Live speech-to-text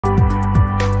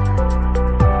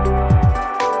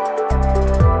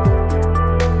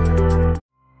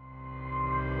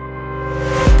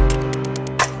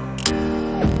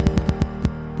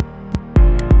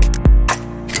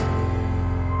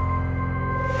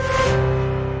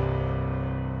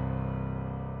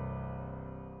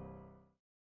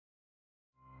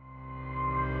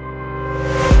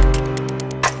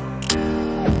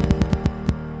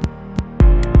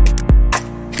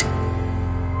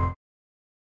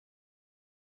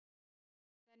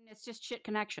It's just shit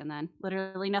connection then.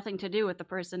 Literally nothing to do with the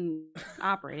person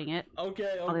operating it.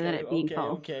 Okay, other than it being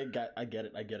full. I get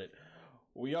it.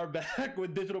 We are back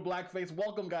with Digital Blackface.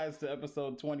 Welcome, guys, to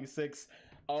episode 26.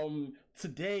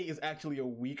 Today is actually a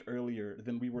week earlier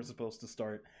than we were supposed to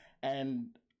start, and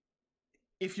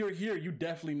if you're here, you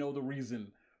definitely know the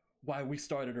reason why we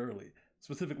started early,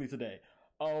 specifically today.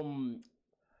 I'm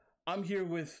here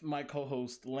with my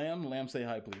co-host, Lamb. Lamb, say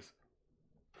hi, please.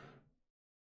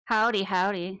 Howdy,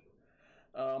 howdy.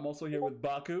 I'm also here with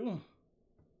Baku.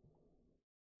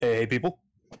 Hey, people.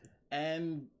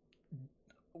 And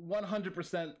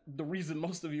 100% the reason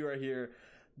most of you are here,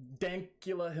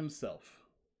 Dankula himself.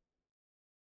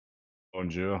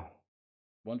 Bonjour.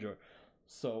 Bonjour.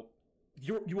 So,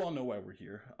 you all know why we're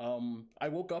here. I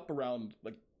woke up around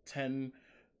like 10,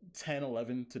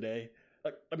 11 today.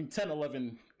 10,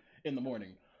 11 in the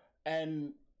morning.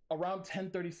 And around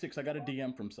 10:36, I got a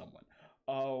DM from someone.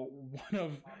 One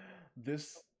of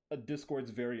this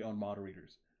Discord's very own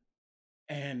moderators.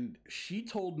 And she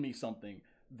told me something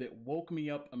that woke me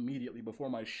up immediately before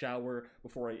my shower,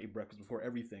 before I ate breakfast, before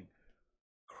everything.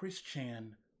 Chris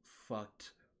Chan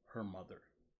fucked her mother.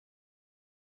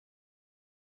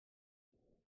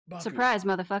 Baku. Surprise,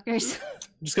 motherfuckers.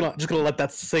 I'm just gonna let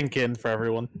that sink in for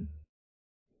everyone.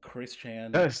 Chris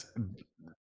Chan. This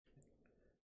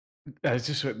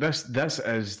is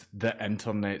the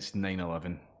internet's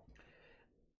 9/11.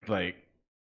 Like,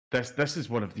 this is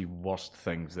one of the worst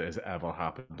things that has ever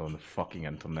happened on the fucking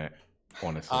internet.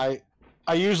 Honestly,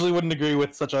 I usually wouldn't agree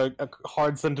with such a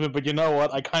hard sentiment, but you know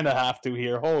what? I kind of have to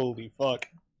here. Holy fuck!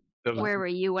 Where were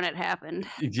you when it happened?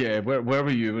 Yeah, where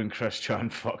were you when Chris Chan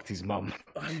fucked his mum?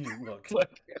 I mean, look,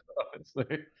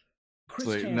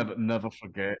 Chris Chan, never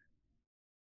forget.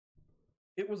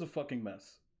 It was a fucking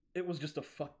mess. It was just a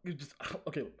fuck.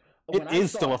 Okay. It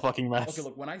is still a fucking mess. Okay,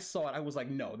 look, when I saw it, I was like,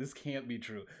 no, this can't be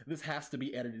true. This has to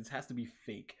be edited. This has to be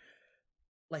fake.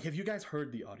 Like, have you guys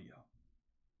heard the audio?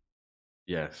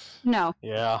 Yes. No.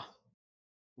 Yeah.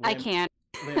 I can't.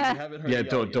 Lamb, you haven't heard Yeah,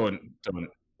 the audio? don't.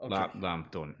 Okay. Lamb,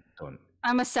 don't.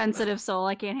 I'm a sensitive soul.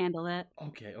 I can't handle that.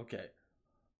 Okay.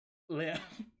 Lamb,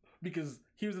 because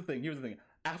here's the thing.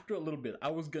 After a little bit, I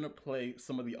was gonna play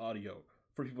some of the audio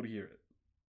for people to hear it.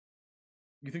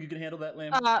 You think you can handle that,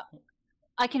 Lamb?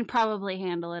 I can probably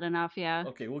handle it enough, yeah.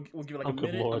 Okay, we'll give it like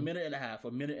a minute and a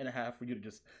half for you to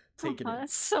just take it in.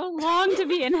 That's so long to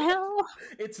be in hell.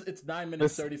 It's 9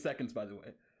 minutes 30 seconds, by the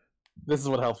way. This is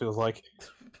what hell feels like.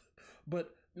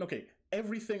 But okay,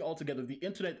 everything altogether, the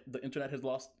internet has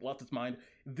lost its mind.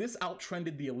 This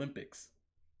outtrended the Olympics.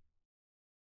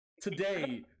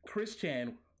 Today, Chris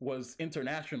Chan was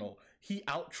international. He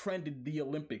outtrended the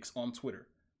Olympics on Twitter.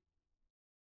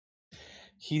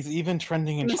 He's even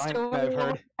trending in China, I've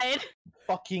heard.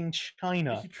 Fucking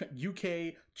China.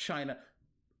 UK, China.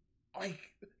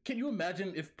 Like, can you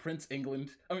imagine if Prince Philip,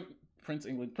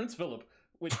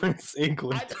 which Prince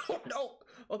England. I don't know.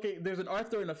 Okay, there's an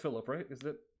Arthur and a Philip, right? Is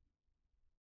it?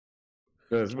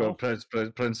 Well, Prince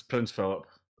Philip. Prince Philip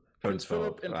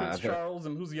and Prince Charles,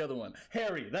 and who's the other one?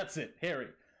 Harry. That's it, Harry.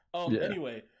 Yeah.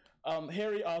 Anyway,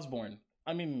 Harry Osborn.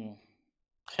 I mean,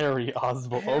 Harry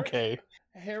Osborn. Okay.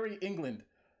 Harry England.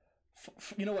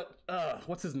 You know what?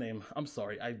 What's his name? I'm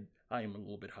sorry. I am a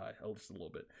little bit high. Just a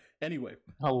little bit. Anyway.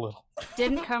 A little.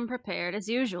 Didn't come prepared as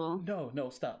usual.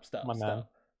 No. Stop.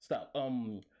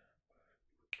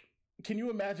 Can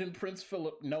you imagine Prince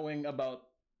Philip knowing about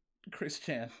Chris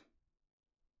Chan?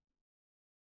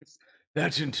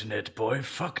 That internet boy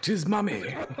fucked his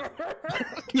mummy.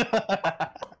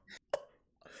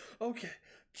 Okay.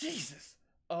 Jesus.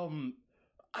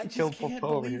 I just can't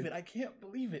believe it. I can't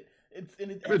believe it. It's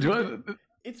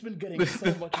been getting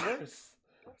so much worse.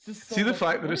 See the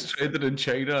fact that it's trended in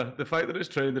China. The fact that it's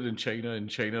trended in China and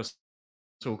China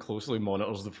so closely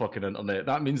monitors the fucking internet.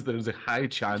 That means there is a high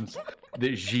chance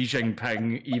that Xi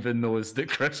Jinping even knows that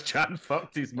Chris Chan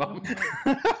fucked his mum.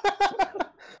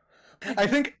 I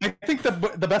think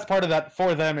the best part of that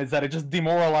for them is that it just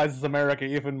demoralizes America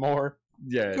even more.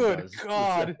 Yeah. Good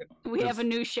God. We have a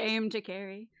new shame to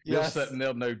carry. They're sitting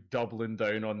there now doubling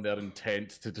down on their intent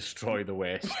to destroy the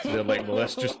West. They're like, well,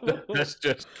 this just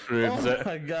proves it. Oh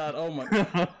my God. Oh my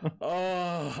God.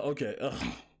 Oh, okay.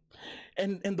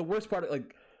 And the worst part,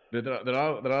 like, there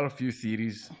are a few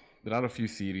theories. There are a few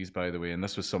theories, by the way, and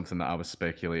this was something that I was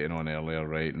speculating on earlier.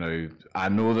 Right now, I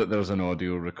know that there's an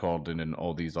audio recording and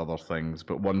all these other things,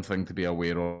 but one thing to be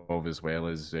aware of as well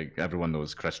is, like, everyone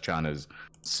knows Chris Chan is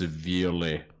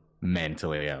severely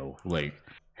mentally ill, like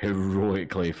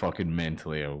heroically fucking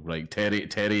mentally ill. Like Terry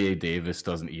A. Davis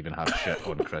doesn't even have shit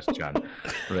on Chris Chan,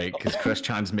 right? Because Chris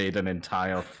Chan's made an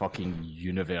entire fucking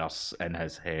universe in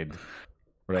his head.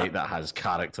 right? That has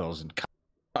characters and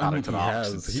character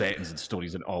arcs and settings and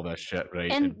stories and all that shit,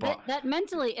 right? And that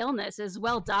mentally illness is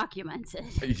well documented.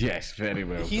 Yes, very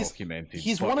well documented.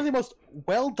 He's one of the most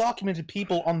well documented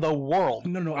people on the world.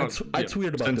 No, I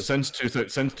tweeted about this since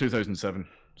 2007.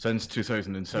 Since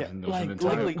 2007, like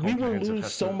literally, we will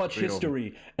lose so much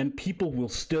history, and people will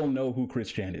still know who Chris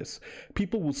Chan is.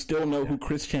 People will still know who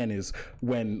Chris Chan is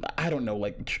when, I don't know,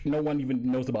 like no one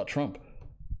even knows about Trump.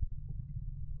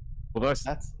 Well,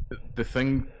 that's the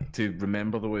thing to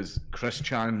remember, though, is Chris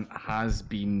Chan has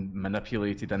been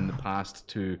manipulated in the past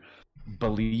to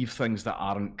believe things that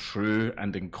aren't true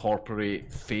and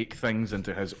incorporate fake things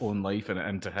into his own life and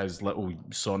into his little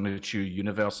Sonichu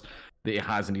universe that he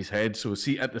has in his head. So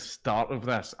see, at the start of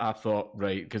this, I thought,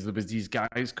 right, because there was these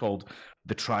guys called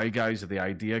the Try Guys or the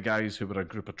Idea Guys, who were a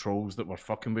group of trolls that were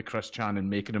fucking with Chris Chan and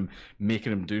making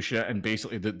him do shit. And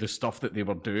basically the stuff that they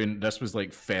were doing, this was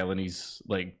like felonies.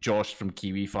 Like Josh from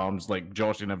Kiwi Farms, like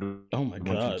Josh and everyone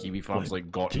from Kiwi Farms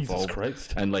like got Jesus involved.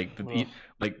 Christ. And like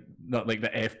not like the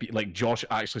FBI, like Josh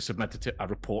actually submitted a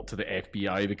report to the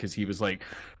FBI because he was like,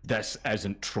 this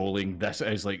isn't trolling, this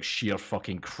is like sheer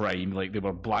fucking crime. Like they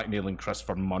were blackmailing Chris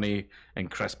for money, and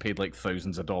Chris paid like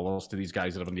thousands of dollars to these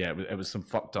guys. And yeah, it was some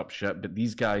fucked up shit. But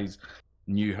these guys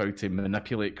knew how to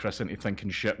manipulate Chris into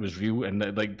thinking shit was real.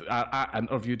 And like I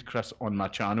interviewed Chris on my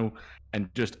channel,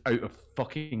 and just out of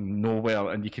fucking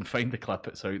nowhere, and you can find the clip,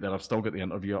 it's out there. I've still got the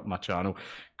interview up my channel.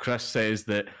 Chris says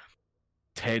that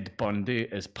Ted Bundy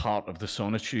is part of the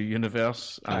Sonichu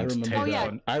universe. I remember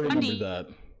that. I remember that.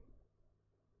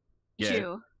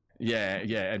 Yeah.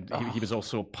 Yeah, and he was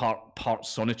also part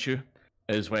Sonichu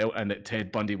as well, and that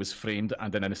Ted Bundy was framed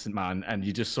and an innocent man, and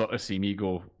you just sort of see me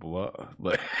go, what?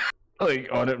 Like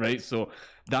on it, right? So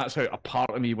that's how a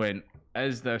part of me went,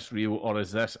 is this real, or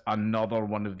is this another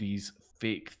one of these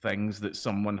fake things that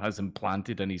someone has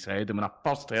implanted in his head? And when I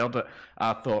first heard it,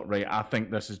 I thought, right, I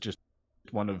think this is just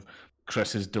one of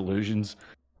Chris's delusions.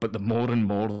 But the more and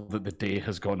more that the day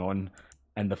has gone on,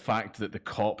 and the fact that the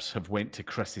cops have went to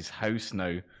Chris's house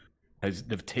now,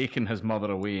 they've taken his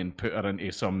mother away and put her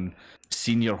into some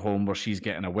senior home where she's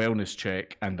getting a wellness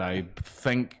check, and I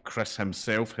think Chris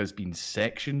himself has been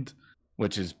sectioned,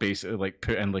 which is basically like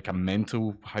put in like a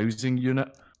mental housing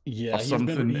unit. Yeah, he's been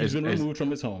removed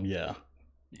from his home.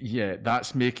 Yeah,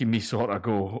 that's making me sort of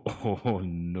go, oh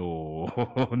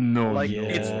no, no. Like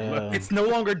it's no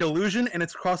longer delusion, and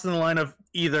it's crossing the line of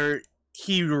either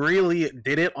he really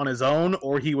did it on his own,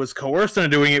 or he was coerced into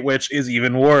doing it, which is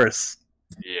even worse.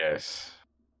 Yes.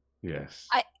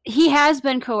 He has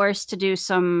been coerced to do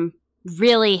some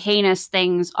really heinous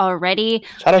things already.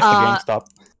 Shout out to GameStop.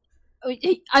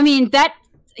 I mean, that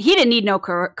he didn't need no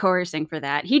coercing for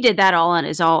that. He did that all on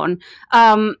his own.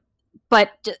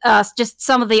 But just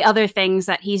some of the other things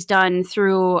that he's done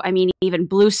through, I mean, even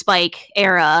Blue Spike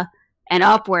era and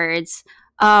upwards.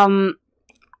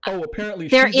 Apparently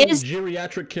she's in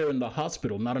geriatric care in the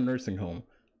hospital, not a nursing home.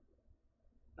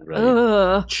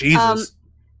 Right. Jesus.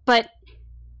 But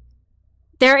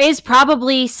there is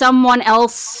probably someone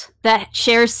else that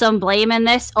shares some blame in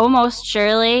this, almost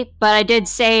surely. But I did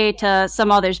say to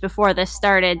some others before this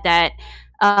started that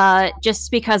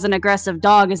just because an aggressive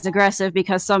dog is aggressive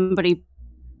because somebody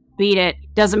beat it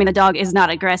doesn't mean the dog is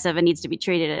not aggressive and needs to be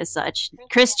treated as such.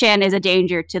 Chris Chan is a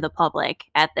danger to the public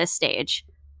at this stage.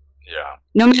 Yeah.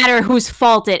 No matter whose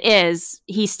fault it is,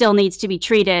 he still needs to be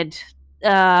treated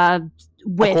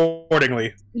with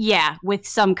accordingly. Yeah, with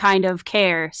some kind of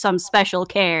care, some special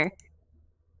care.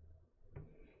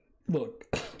 Look,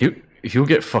 he'll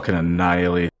get fucking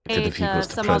annihilated if he goes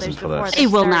to prison for this. They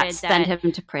will not send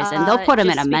him to prison. They'll put him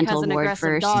in a mental ward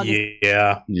first.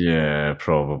 Yeah,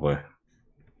 probably.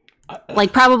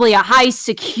 Like probably a high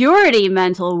security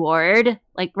mental ward.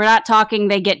 Like we're not talking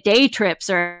they get day trips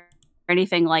or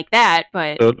anything like that,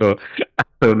 but I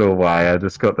don't know why. I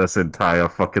just got this entire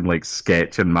fucking like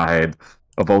sketch in my head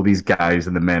of all these guys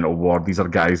in the mental ward. These are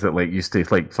guys that like used to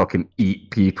like fucking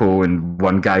eat people, and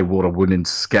one guy wore a woman's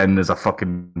skin as a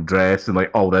fucking dress and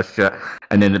like all this shit.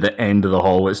 And then at the end of the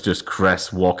hall, it's just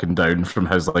Chris walking down from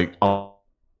his like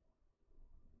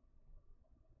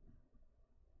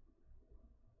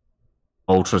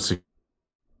ultra.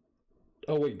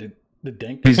 Oh wait, did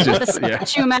Dank? He's just the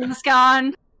statue mask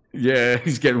on. Yeah,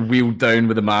 he's getting wheeled down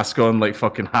with a mask on like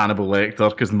fucking Hannibal Lecter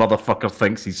because motherfucker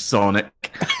thinks he's Sonic.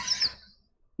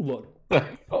 Look,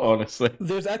 honestly,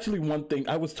 there's actually one thing.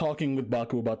 I was talking with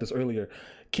Baku about this earlier.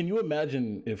 Can you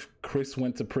imagine if Chris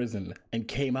went to prison and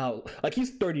came out like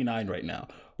he's 39 right now?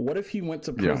 What if he went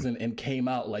to prison and came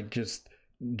out like just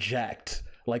jacked,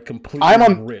 like completely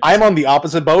ripped? I'm on the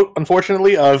opposite boat,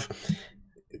 unfortunately, of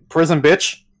prison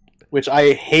bitch. which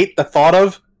I hate the thought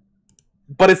of,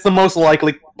 but it's the most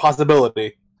likely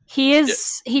possibility.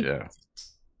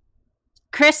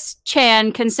 Chris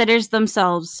Chan considers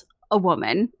themselves a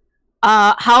woman.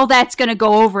 How that's going to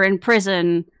go over in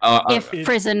prison if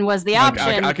prison was the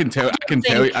option? I can tell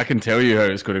you how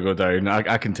it's going to go down.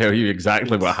 I can tell you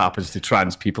exactly what happens to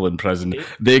trans people in prison.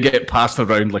 They get passed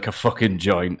around like a fucking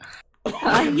joint.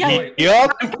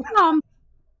 Yup.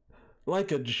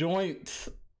 Like a joint.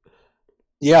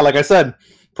 Yeah, like I said,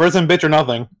 prison bitch or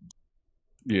nothing.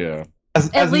 Yeah.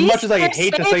 As much as I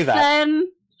hate to say that,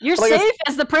 then. You're safe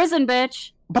as the prison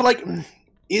bitch. But like,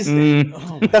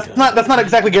 that's not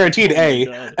exactly guaranteed.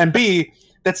 A and B,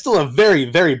 that's still a very,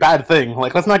 very bad thing.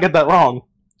 Like, let's not get that wrong.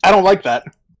 I don't like that.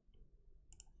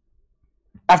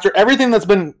 After everything that's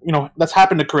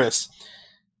happened to Chris,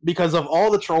 because of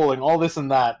all the trolling, all this and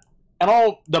that, and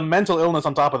all the mental illness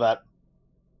on top of that,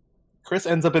 Chris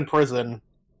ends up in prison,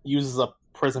 uses a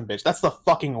prison bitch. That's the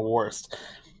fucking worst.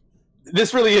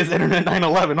 This really is Internet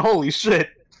 9/11. Holy shit.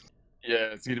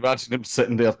 Yeah, so you'd imagine him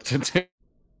sitting there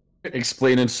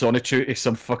explaining Sonichu to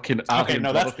some fucking... Okay,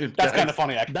 no, that's kind of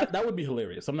funny, actually. That would be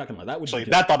hilarious. I'm not gonna lie. That would actually,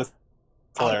 be that thought is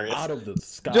hilarious. Out of the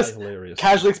sky, just hilarious.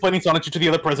 Casually explaining Sonichu to the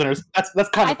other prisoners. That's kind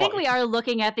of funny. I think we are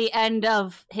looking at the end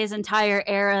of his entire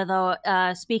era, though,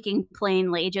 speaking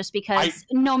plainly, just because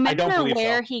no matter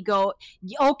where he goes...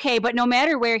 Okay, but no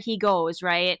matter where he goes,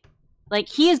 right? Like,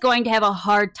 he is going to have a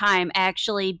hard time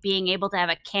actually being able to have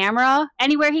a camera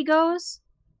anywhere he goes.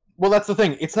 Well, that's the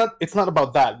thing. It's not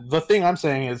about that. The thing I'm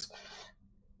saying is,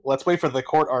 let's wait for the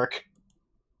court arc.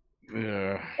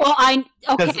 Yeah. Well, okay.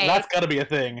 Because that's got to be a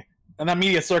thing, and that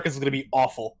media circus is going to be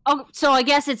awful. Oh, so I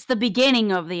guess it's the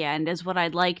beginning of the end, is what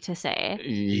I'd like to say.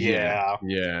 Yeah.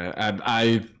 Yeah, and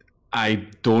I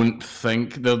don't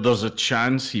think there's a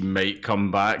chance he might come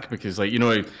back because, like, you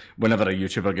know, whenever a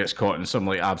YouTuber gets caught in some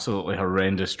like absolutely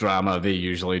horrendous drama, they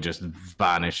usually just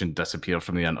vanish and disappear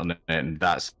from the internet, and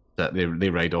that's that they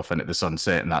ride off into the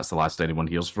sunset, and that's the last anyone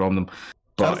hears from them.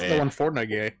 But that's the one Fortnite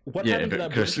guy. What happened to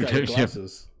that British guy with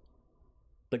glasses?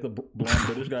 Like the blonde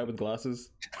British guy with glasses.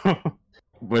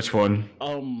 Which one?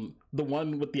 The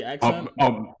one with the accent.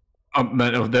 The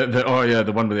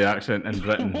one with the accent in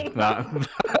Britain.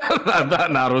 that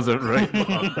narrows it right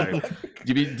down.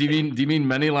 Do you mean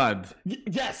Mini Lad?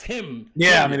 Yes, him.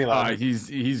 Yeah, Mini Lad.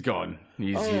 He's gone.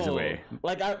 He's away.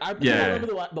 Like I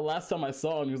remember the last time I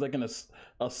saw him, he was like in a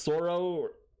Soro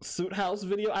suit house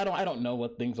video. I don't know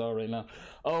what things are right now.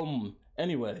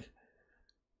 Anyway,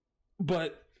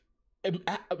 but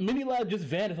Mini Lad just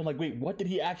vanished. I'm like, wait, what did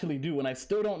he actually do? And I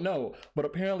still don't know. But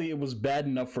apparently, it was bad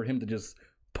enough for him to just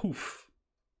poof.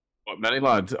 What, Mini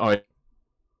Lad? Oh,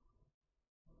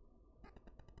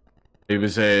 he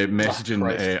was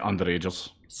messaging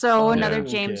underagers. So another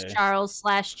James Charles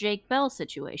 / Jake Bell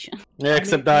situation. Yeah,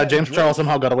 except James Charles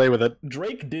somehow got away with it.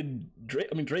 Drake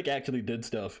actually did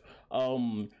stuff.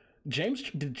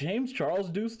 Did James Charles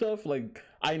do stuff? Like,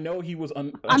 I know he was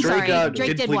Drake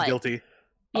did plead what? guilty.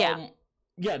 Yeah.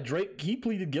 Yeah, Drake, he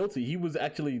pleaded guilty. He was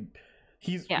actually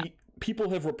people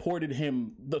have reported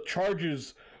him. The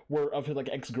charges were of his like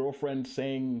ex-girlfriend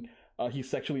saying he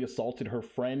sexually assaulted her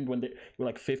friend when they were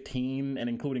like 15 and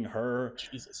including her.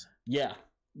 Jesus. Yeah.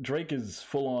 Drake is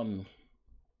full on.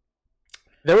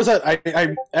 There was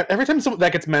every time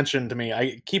that gets mentioned to me,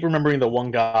 I keep remembering the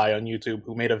one guy on YouTube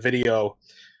who made a video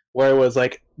where it was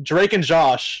like Drake and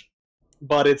Josh,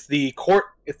 but it's the court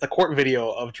video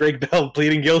of Drake Bell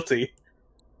pleading guilty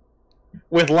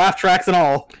with laugh tracks and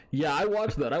all. Yeah, I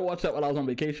watched that. When I was on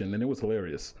vacation, and it was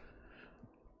hilarious.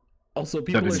 Also,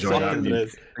 people are saying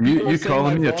you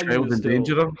calling me a child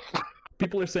endangerer?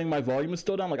 People are saying my volume is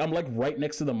still down. Like, I'm like right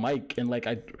next to the mic, and like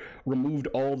I removed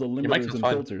all the limiters and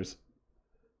filters.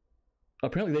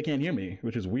 Apparently, they can't hear me,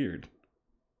 which is weird.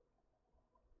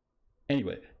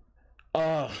 Anyway,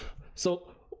 so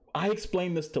I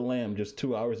explained this to Lamb just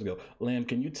 2 hours ago. Lamb,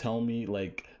 can you tell me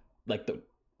like the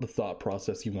thought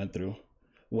process you went through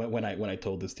when I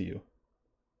told this to you?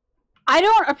 I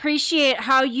don't appreciate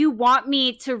how you want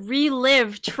me to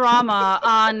relive trauma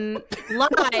on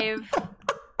live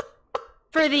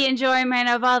for the enjoyment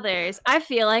of others. I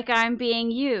feel like I'm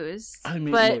being used. I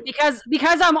mean, but look,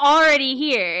 because I'm already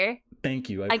here. Thank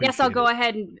you. I guess I'll go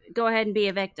ahead and be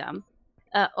a victim.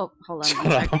 Oh, hold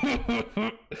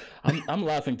on. I'm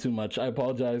laughing too much. I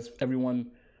apologize,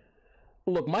 everyone.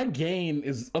 Look, my gain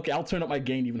is okay. I'll turn up my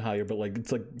gain even higher, but like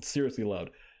it's like seriously loud.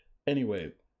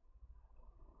 Anyway.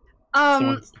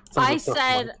 I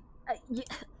said,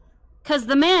 because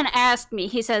the man asked me.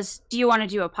 He says, "Do you want to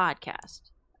do a podcast?"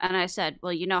 And I said,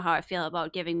 "Well, you know how I feel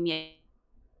about giving me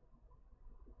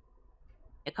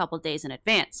a couple days in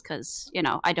advance because, you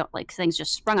know, I don't like things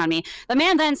just sprung on me. The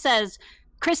man then says,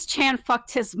 Chris Chan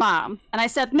fucked his mom. And I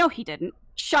said, no, he didn't.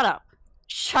 Shut up.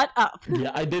 Shut up.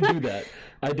 Yeah, I did do that.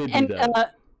 I did do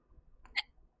that.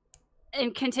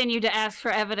 And continue to ask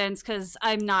for evidence because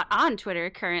I'm not on Twitter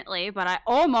currently, but I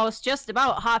almost just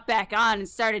about hopped back on and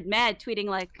started mad tweeting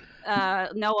like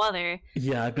no other.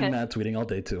 Yeah, I've been mad tweeting all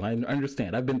day too. I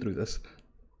understand. I've been through this.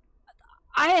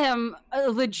 I am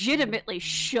legitimately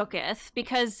shooketh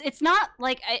because it's not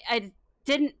like I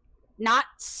didn't not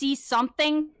see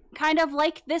something kind of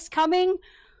like this coming,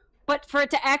 but for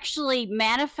it to actually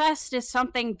manifest is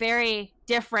something very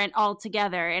different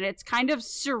altogether, and it's kind of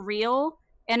surreal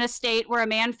in a state where a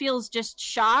man feels just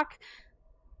shock.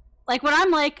 Like when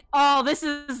I'm like, oh, this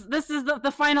is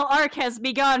the final arc has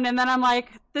begun, and then I'm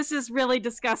like, this is really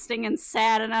disgusting and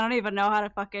sad, and I don't even know how to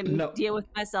fucking deal with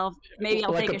myself. Maybe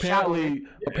I'll take a shower.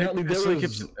 Apparently there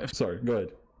was... Sorry, go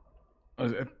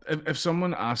ahead. If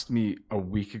someone asked me a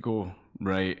week ago,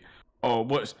 right, oh,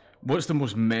 what's the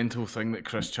most mental thing that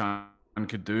Chris Chan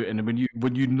could do, and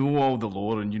when you know all the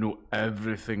lore and you know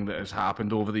everything that has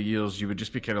happened over the years, you would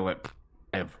just be kind of like,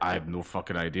 I have no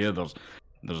fucking idea.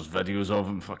 There's videos of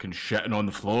him fucking shitting on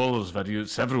the floor. There's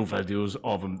several videos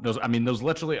of him. There's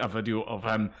literally a video of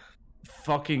him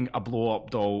fucking a blow up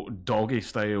doll doggy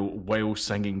style while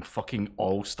singing fucking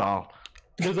All Star.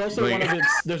 There's also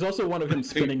one of him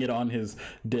spinning it on his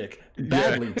dick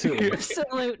badly too.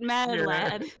 Absolute mad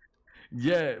lad.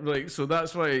 Yeah, like, so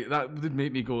that's why that would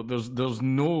make me go, this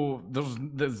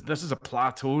is a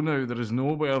plateau now. There is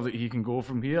nowhere that he can go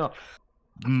from here.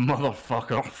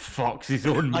 Motherfucker fucks his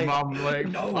own mum. Like,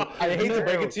 no, I hate to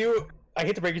break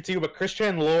it to you, but Chris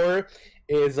Chan lore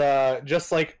is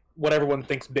just like what everyone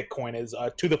thinks Bitcoin is,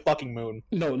 to the fucking moon.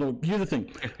 No, here's the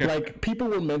thing. Like, people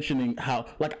were mentioning how,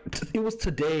 like, it was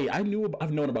today. I've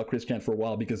known about Chris Chan for a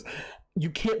while because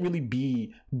you can't really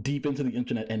be deep into the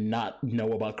internet and not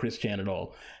know about Chris Chan at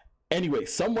all. Anyway,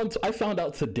 I found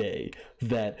out today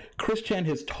that Chris Chan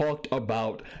has talked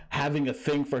about having a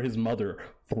thing for his mother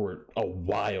for a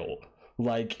while.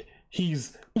 Like,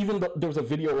 there was a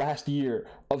video last year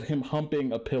of him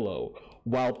humping a pillow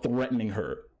while threatening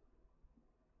her.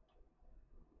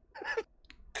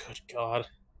 Good God.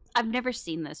 I've never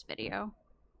seen this video.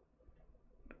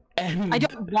 And I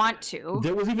don't want to.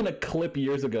 There was even a clip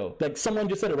years ago, like someone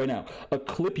just said it right now, a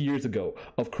clip years ago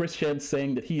of Chris Chan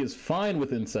saying that he is fine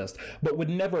with incest, but would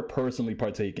never personally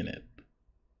partake in it.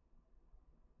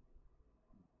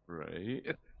 Right.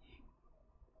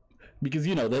 Because,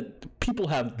 you know, that people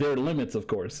have their limits, of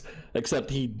course, except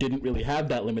he didn't really have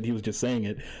that limit. He was just saying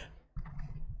it.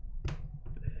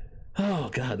 Oh,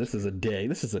 God, this is a day.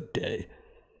 This is...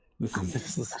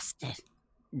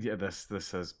 Yeah,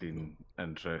 this has been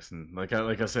interesting. Like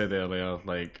I said earlier,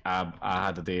 like I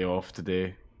had a day off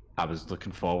today. I was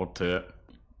looking forward to it.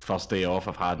 First day off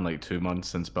I've had in like 2 months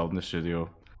since building the studio.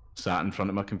 Sat in front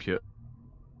of my computer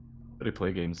to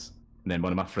play games. And then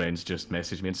one of my friends just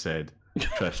messaged me and said,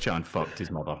 Chris Chan fucked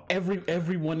his mother.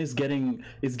 Everyone is getting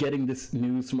this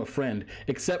news from a friend,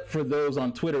 except for those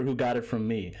on Twitter who got it from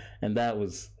me, and that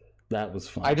was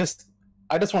fun.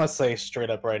 I just want to say straight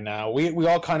up right now, we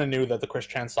all kind of knew that the Chris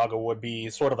Chan saga would be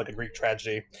sort of like a Greek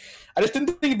tragedy. I just didn't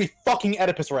think it'd be fucking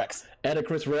Oedipus Rex.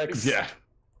 Oedipus Rex? Yeah.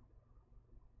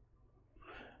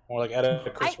 More like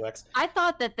Oedipus Rex. I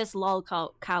thought that this lol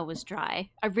cow was dry.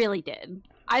 I really did.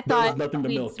 I thought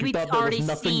we'd already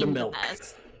seen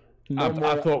this.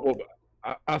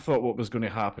 I thought what was going to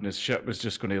happen is shit was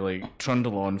just going to like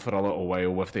trundle on for a little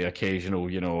while with the occasional,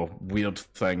 you know, weird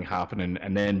thing happening,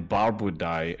 and then Barb would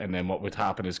die, and then what would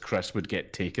happen is Chris would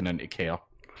get taken into care.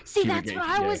 See, that's what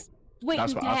I was waiting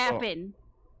to happen.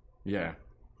 Yeah.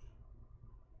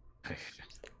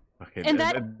 Okay, and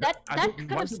that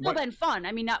could have still been fun.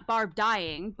 I mean, not Barb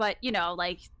dying, but, you know,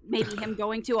 like maybe him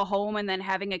going to a home and then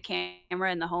having a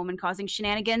camera in the home and causing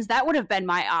shenanigans. That would have been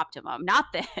my optimum, not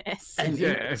this. And yeah,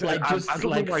 it's like just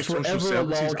like forever a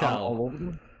lol cow.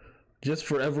 Just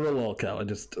forever a lol cow.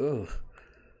 This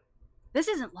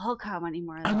isn't lol cow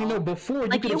anymore, though. I mean, no, before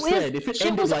like, you could have said if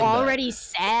it was like already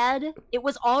sad. It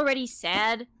was already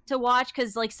sad to watch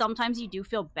because, like, sometimes you do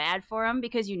feel bad for him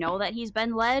because you know that he's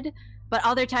been led. But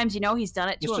other times, you know, he's done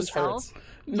it to himself.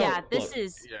 No, yeah, this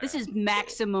is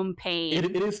maximum pain.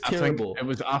 It is terrible. It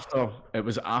was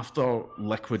after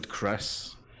Liquid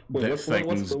Chris. What's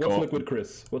Liquid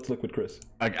Chris? What's Liquid Chris?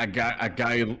 A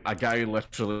guy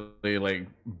literally like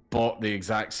bought the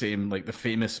exact same, like the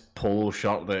famous polo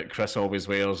shirt that Chris always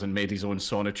wears and made his own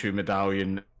Sonichu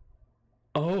medallion.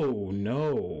 Oh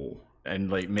no! And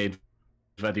like made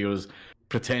videos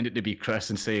pretended to be Chris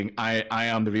and saying, I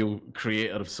am the real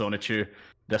creator of Sonichu.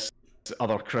 This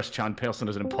other Chris Chan person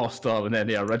as an imposter, and then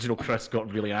the original Chris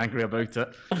got really angry about it,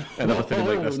 and everything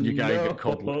like this new guy got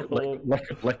called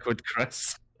Liquid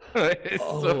Chris. Right?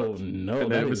 Oh no!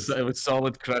 And it was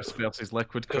Solid Chris versus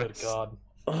Liquid Chris. Good God.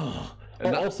 Oh,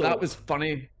 And also, that was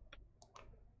funny.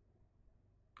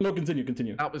 No,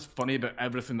 continue. That was funny, but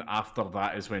everything after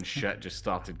that is when shit just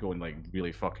started going like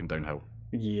really fucking downhill.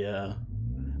 Yeah,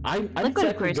 I Liquid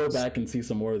exactly Chris go is back and see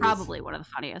some more of this. Probably one of the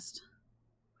funniest.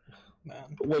 Man.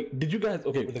 Wait, did you guys?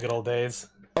 Okay, The good old days.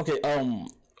 okay.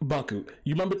 Baku,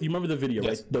 you remember the video,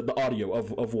 Yes. right? The audio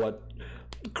of what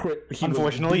he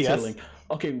Unfortunately, was yes. detailing.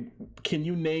 Okay, can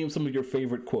you name some of your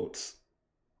favorite quotes?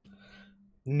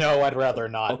 No, I'd rather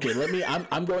not. Okay,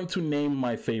 I'm going to name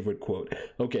my favorite quote.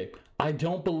 Okay. I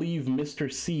don't believe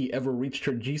Mr. C ever reached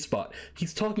her G-spot.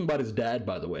 He's talking about his dad,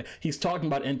 by the way. He's talking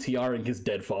about NTR and his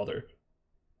dead father.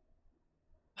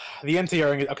 The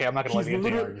NTR. Okay, I'm not gonna let the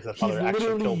NTR use that father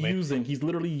actually killed me. He's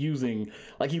literally using,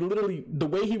 like, the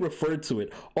way he referred to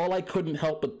it. All I couldn't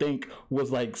help but think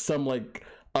was like some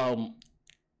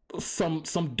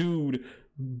dude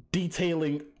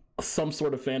detailing some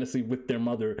sort of fantasy with their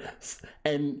mother,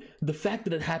 and the fact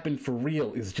that it happened for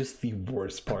real is just the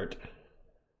worst part.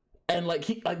 And like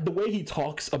the way he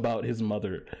talks about his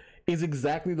mother is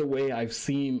exactly the way I've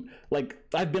seen. Like,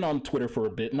 I've been on Twitter for a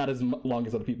bit, not as long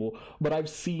as other people, but I've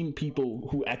seen people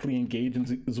who actually engage in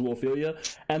zoophilia,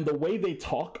 and the way they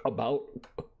talk about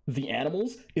the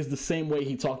animals is the same way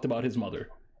he talked about his mother.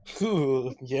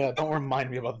 Ooh, yeah, don't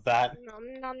remind me about that.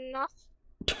 No.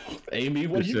 Amy,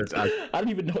 what you? I didn't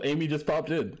even know Amy just popped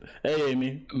in. Hey,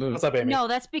 Amy. What's up, Amy? No,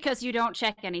 that's because you don't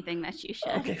check anything that you should.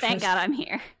 Okay, Thank first- God I'm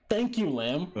here. Thank you,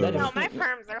 Lamb. No, No, my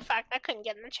perms are fucked. I couldn't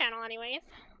get in the channel anyways.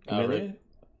 Really?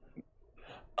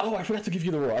 Oh, I forgot to give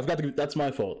you the role. That's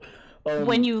my fault.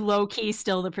 When you low-key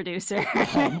still the producer.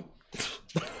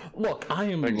 Look, I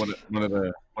am. I think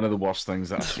one of the worst things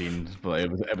that I've seen, but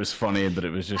it was funny, but it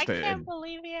was just. I can't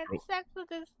believe he had sex with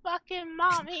his fucking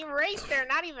mom. He raped her,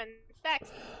 not even sex.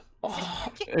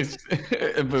 Oh, But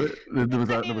there was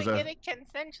Didn't even get it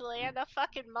consensually, and a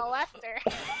fucking molester.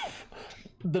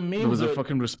 the memes There was a are-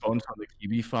 fucking response on the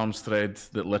Kiwi Farms thread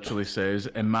that literally says,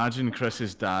 "Imagine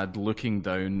Chris's dad looking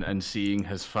down and seeing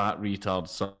his fat retard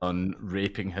son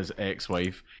raping his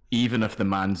ex-wife. Even if the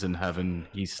man's in heaven,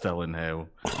 he's still in hell."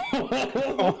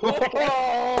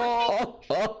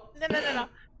 No.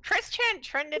 Chris Chan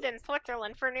trended in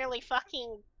Switzerland for nearly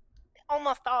fucking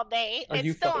almost all day. Are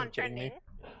you It's still fucking on kidding me? trending.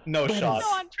 No That shot. It's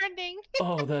still on trending.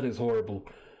 Oh, that is horrible.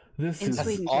 This In is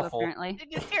Sweden, too, awful. apparently.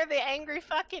 You just hear the angry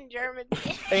fucking Germans.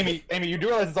 Amy, you do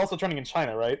realize it's also trending in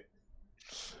China, right?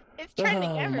 It's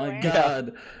trending oh everywhere. my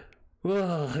god.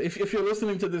 Well, if you're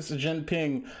listening to this,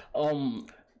 Jinping,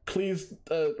 please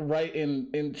write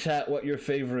in chat what your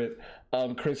favorite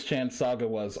Chris Chan saga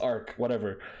was, arc,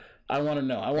 whatever. I want to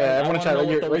know. I want to chat know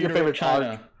what your leader of favorite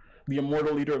China, the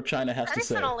immortal leader of China, has to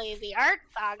say. Personally, the art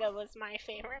saga was my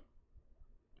favorite.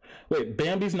 Wait,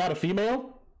 Bambi's not a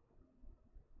female?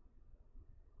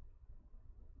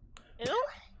 Who?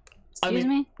 Excuse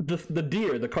me? The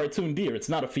deer, the cartoon deer, it's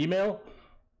not a female?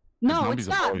 No, Bambi's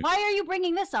it's a not. boy. Why are you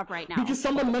bringing this up right now? Because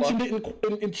someone mentioned it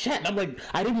in chat, and I'm like,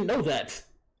 I didn't know that.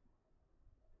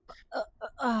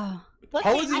 Look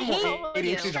How at is he you. more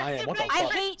ADHD than I am? What the I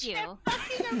fuck? hate you.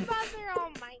 Fucking a mother, oh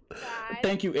my god.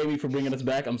 Thank you, Amy, for bringing us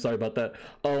back. I'm sorry about that.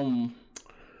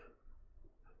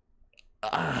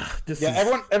 This Yeah,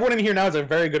 is, everyone in here now has a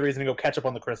very good reason to go catch up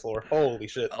on the Chris lore. Holy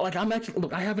shit. like,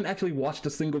 I haven't actually watched a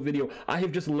single video. I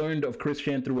have just learned of Chris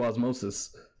Chan through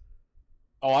osmosis.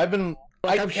 Oh, I've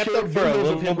I've kept shared up for a videos of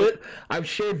little him. bit. I've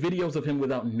shared videos of him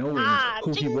without knowing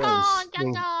who he jingle, was.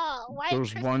 jingle. White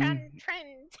there's Chris one- Chan trend.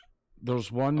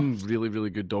 There's one really, really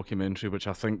good documentary which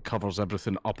I think covers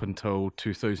everything up until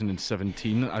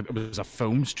 2017. It was a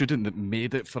film student that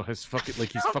made it for his fucking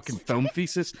fucking film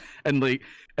thesis, and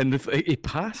he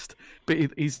passed, but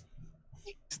he's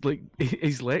like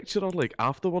his lecturer like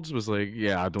afterwards was like,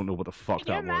 yeah, I don't know what the fuck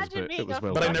Can you that was, imagine but being it was a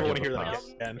well. But I done, never wanna whoever hear that passed.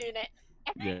 again. Student.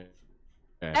 Yeah.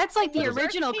 That's like the Because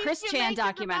original our Chris teacher Chan makes it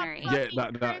about documentary.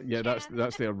 fucking Yeah, Chris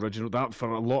that's the original. That for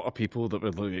a lot of people that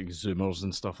were like Zoomers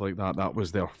and stuff like that, that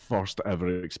was their first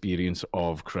ever experience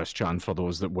of Chris Chan. For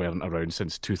those that weren't around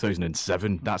since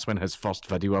 2007, that's when his first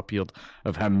video appeared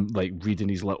of him like reading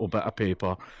his little bit of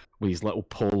paper with his little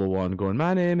polo on, going,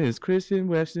 "My name is Christian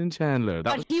Weston Chandler."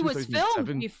 That But he was 2007.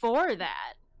 filmed before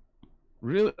that.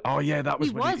 Really? Oh yeah, that was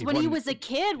He when was when he won- was a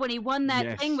kid when he won that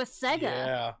Yes. thing with Sega.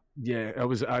 Yeah. Yeah,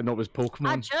 I know it was Pokemon.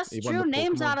 I just He won drew the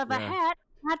names Pokemon, out of a yeah. hat,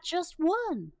 not just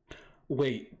one.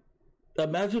 Wait,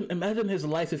 imagine his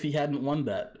life if he hadn't won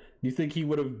that. Do you think he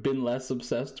would have been less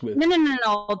obsessed with?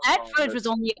 No. That footage was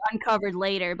only uncovered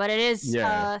later, but it is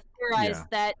theorized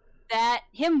that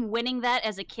him winning that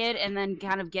as a kid and then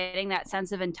kind of getting that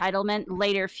sense of entitlement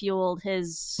later fueled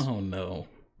his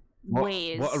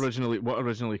ways. What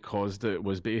originally caused it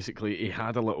was basically he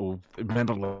had a little.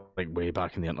 Remember, like way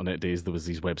back in the internet days, there was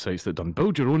these websites that done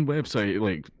build your own website,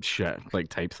 like shit, like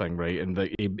type thing, right? And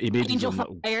he made Angel his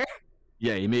own Fire.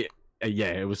 little, he made.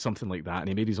 Yeah, it was something like that, and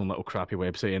he made his own little crappy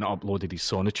website and uploaded his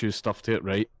Sonichu stuff to it,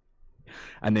 right?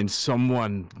 And then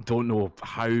someone, don't know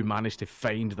how, managed to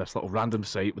find this little random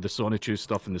site with the Sonichu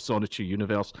stuff in the Sonichu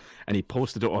universe, and he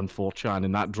posted it on 4chan,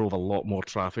 and that drove a lot more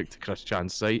traffic to Chris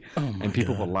Chan's site, and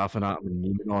people were laughing at him and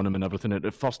memeing on him and everything.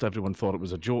 At first, everyone thought it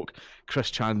was a joke.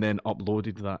 Chris Chan then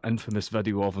uploaded that infamous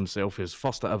video of himself, his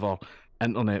first ever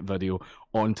internet video,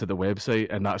 onto the website,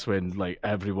 and that's when like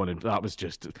everyone, that was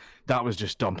just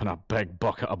dumping a big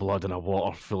bucket of blood in a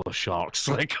water full of sharks,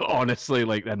 like honestly,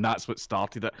 like, and that's what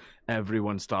started it.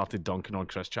 Everyone started dunking on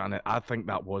Chris Chan. I think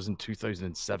that was in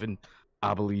 2007,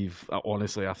 I believe.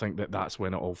 Honestly, I think that's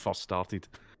when it all first started.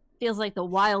 Feels like the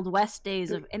Wild West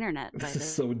days of internet. This is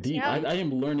so deep. Yeah. I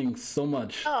am learning so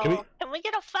much. Oh, can we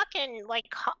get a fucking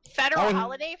like federal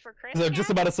holiday for Christmas? I'm just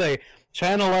about to say,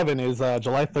 Channel 11 is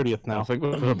July 30th now. I think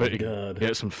we're about to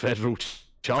get some federal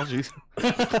charges.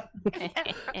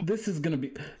 This is gonna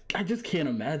be. I just can't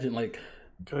imagine. Like,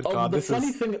 good God, the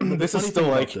funny thing about this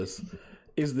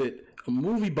is that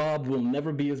Movie Bob will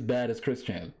never be as bad as Chris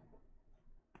Chan.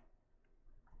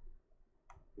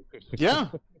 Yeah,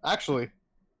 actually.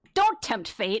 Don't tempt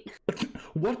fate.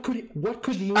 What could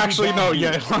Movie actually Bob no? do?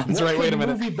 Yeah, Ron's right. Wait a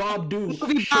minute. Movie Bob do?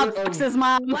 Movie Bob fucks his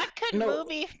mom. What could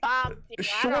Movie Bob do?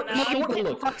 Short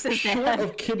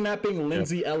of kidnapping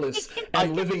Lindsay Ellis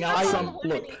and living out some.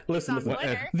 Listen.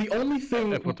 The only thing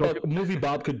Movie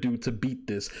Bob could do to beat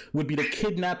this would be to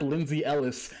kidnap Lindsay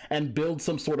Ellis and build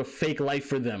some sort of fake life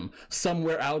for them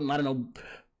somewhere out in, I don't know,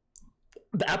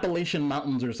 the Appalachian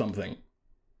Mountains or something.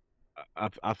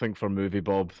 I think for Movie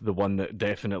Bob, the one that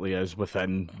definitely is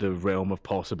within the realm of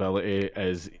possibility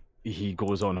is he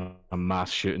goes on a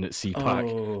mass shooting at CPAC.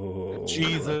 Oh,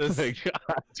 Jesus!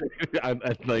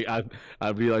 I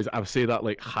realize I say that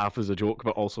like half as a joke,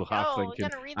 but also half thinking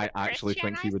I actually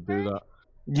think he would do that.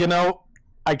 You know,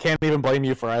 I can't even blame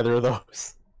you for either of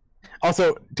those.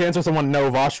 Also, to answer someone, no,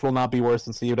 Vosh will not be worse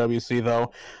than CWC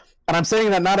though, and I'm saying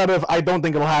that not out of I don't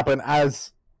think it'll happen,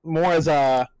 as more as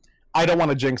I don't want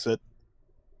to jinx it.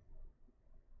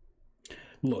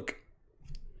 Look,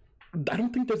 I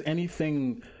don't think there's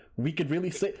anything we could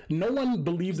really say. No one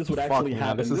believes this would actually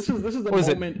happen. This is the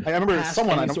moment. I remember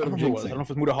someone. I don't remember who it was. I don't know if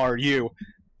it was Mudahar or you.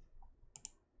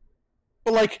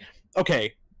 But like,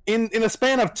 okay, in a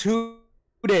span of 2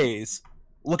 days,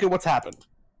 look at what's happened.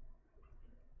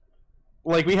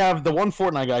 Like, we have the one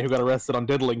Fortnite guy who got arrested on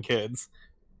diddling kids.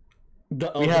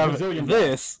 We have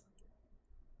this.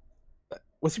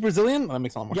 Was he Brazilian? That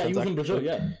makes a lot more sense. Yeah, he was in Brazil.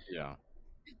 Yeah.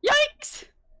 Yikes!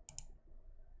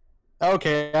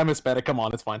 Okay, I misspelled it. Come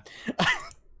on, it's fine.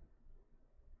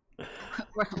 We're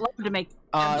welcome to make.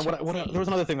 There was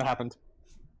another thing that happened.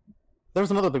 There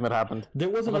was another big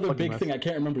thing. I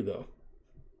can't remember though.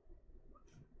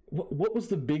 What was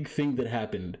the big thing that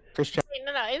happened? Wait,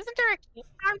 no. Isn't there a King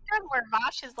Kong where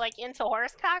Vosh is like into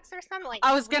horse cocks or something? Like,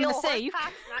 I was gonna say you.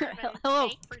 Hello,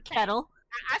 Kettle.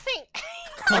 I think.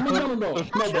 No.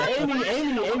 But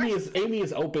Amy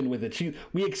is open with it.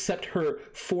 We accept her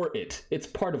for it. It's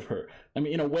part of her. I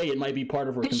mean, in a way, it might be part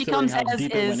of her considering how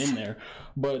deep it went in there.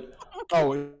 But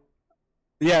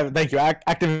yeah, thank you.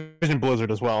 Activision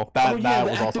Blizzard as well. That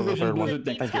was also the third one.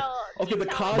 Thank you. Okay, the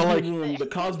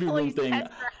Cosby Room thing.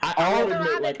 I'll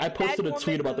admit, like, I posted a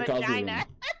tweet about the Cosby Room.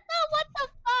 What the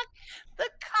fuck? The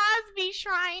Cosby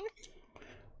Shrine.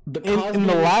 In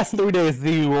the last 3 days,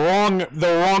 the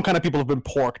wrong kind of people have been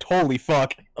porked. Holy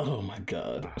fuck! Oh my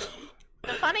god.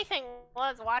 The funny thing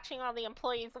was watching all the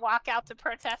employees walk out to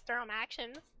protest their own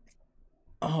actions.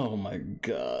 Oh my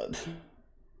god.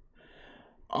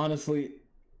 Honestly,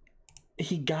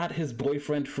 he got his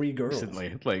boyfriend free girls.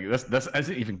 Recently. Like this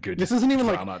isn't even good. This isn't even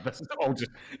drama. This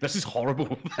is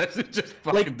horrible. This is just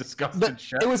fucking disgusting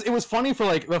shit. It was funny for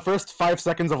like the first 5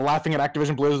 seconds of laughing at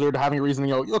Activision Blizzard, having a reason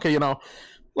to go, okay, you know.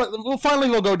 Well, finally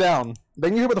we'll go down.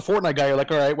 Then you hear about the Fortnite guy, you're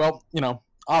like, alright, well, you know,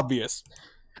 obvious.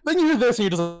 Then you hear this and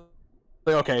you're just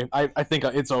like, okay, I think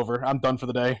it's over. I'm done for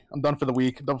the day. I'm done for the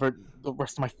week. I'm done for the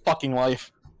rest of my fucking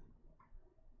life.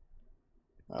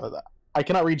 I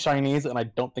cannot read Chinese, and I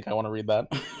don't think I want to read that.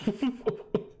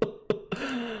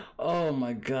 Oh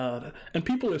my god. And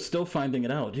people are still finding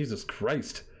it out. Jesus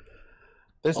Christ.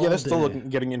 They're still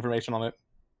getting information on it.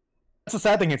 That's the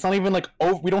sad thing. It's not even like,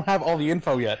 oh, we don't have all the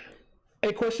info yet.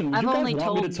 Hey, question. Would I've you guys only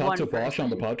want me to told talk to one Vosh on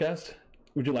the person. podcast?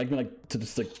 Would you like me to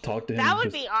just talk to him? That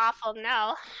would just... be awful.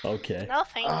 No. Okay. No,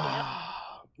 thank you.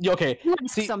 Yeah, okay.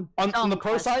 Ask See, some on the dumb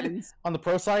pro side, questions.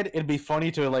 it'd be funny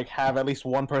to like have at least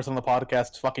one person on the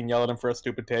podcast fucking yell at him for a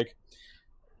stupid take.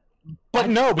 But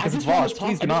no, because it's Vosh.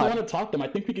 Please do I not. just want to talk to him. I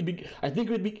think we could be. I think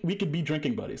we could be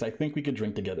drinking buddies. I think we could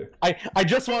drink together. I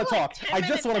just want to Like talk. 10 I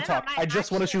just want to minutes in, talk. I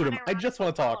just want to shoot him. I just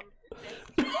want to talk.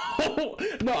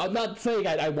 No, I'm not saying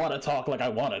I want to talk like I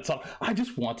want to talk. I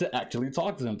just want to actually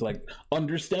talk to him to like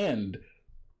understand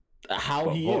how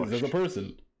But he Vosh. is as a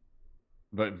person.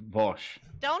 But Vosh.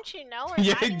 Don't you know?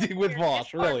 Yeah, Inviting with your Vosh,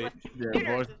 Discord really. with Yeah,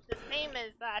 computers Vosh. is the same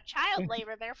as child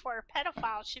labor, therefore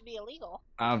pedophiles should be illegal.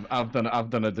 I've done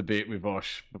a debate with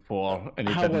Vosh before, and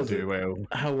he How didn't was do it? well.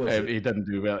 How was it? He didn't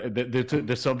do well.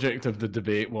 The subject of the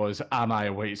debate was, "Am I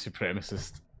a white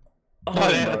supremacist?" Oh,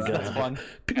 yeah, my that's God. fun.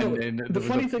 People, And then the there was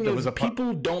funny a- thing there is, was a pu-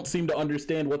 people don't seem to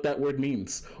understand what that word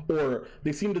means, or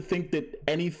they seem to think that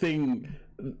anything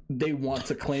they want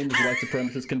to claim as white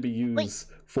supremacist can be used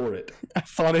for it.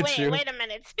 Sonichu. Wait a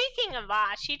minute. Speaking of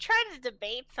Vosh, he tried to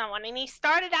debate someone, and he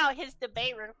started out his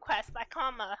debate request by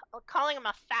calling him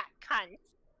a fat cunt.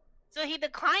 So he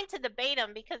declined to debate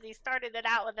him because he started it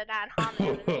out with an ad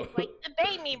hominem. And he's like,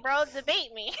 debate me, bro,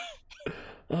 debate me.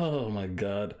 Oh my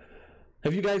God!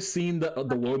 Have you guys seen the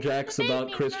Wojaks Debate about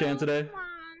me, Chris Chan bro, today? come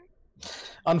on.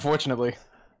 Unfortunately.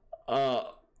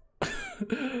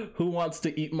 Who wants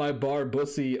to eat my bar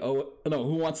bussy? Oh no,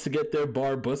 who wants to get their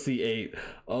bar bussy ate?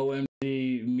 OMG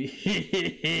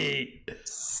me.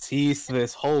 Cease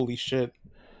this. Holy shit.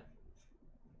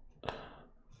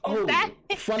 Oh, That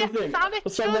funny thing. Sonic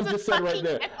Someone was a just said right fucking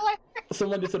there. Hitler.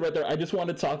 Someone just said right there, I just want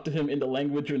to talk to him in the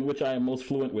language in which I am most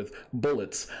fluent with,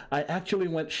 bullets. I actually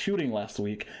went shooting last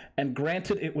week, and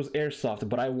granted it was airsoft,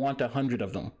 but I want 100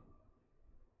 of them.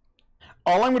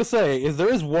 All I'm going to say is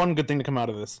there is one good thing to come out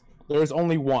of this. There is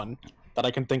only one that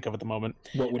I can think of at the moment.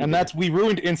 What would it And be? that's we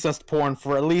ruined incest porn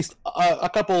for at least a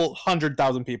couple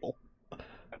 100,000 people.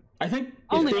 I think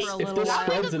Only if for a this, if little this while.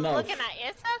 spreads Niggas enough, looking at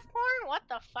incest porn? What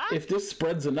the fuck? if this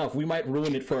spreads enough, we might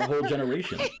ruin it for a whole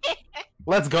generation.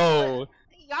 Let's go.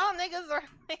 Y'all niggas are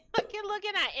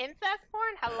looking at incest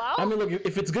porn? Hello? I mean, look,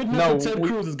 if it's good enough No, for Ted we-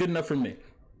 Cruz, it's good enough for me.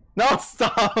 No,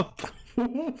 stop.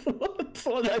 That's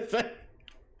what I said.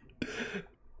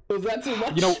 Was that too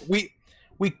much? You know,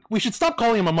 we should stop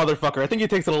calling him a motherfucker. I think he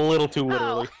takes it a little too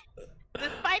literally.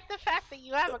 Despite the fact that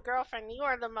you have a girlfriend, you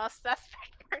are the most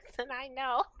suspect person I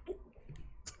know.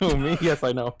 Who, me? Yes,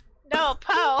 I know. No,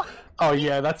 Poe. Oh,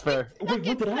 yeah, that's fair. Wait,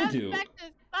 what did I do? Suspect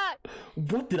as fuck.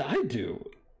 What did I do?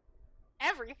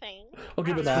 Everything.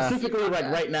 Okay, but Nah. specifically, like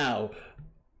right now.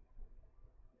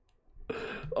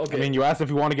 Okay. I mean, you asked if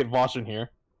you want to get Vosh in here.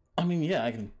 yeah,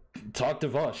 I can talk to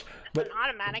Vosh, but An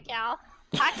automatic, Al.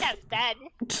 Podcast's dead.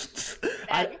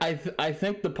 I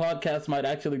think the podcast might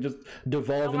actually just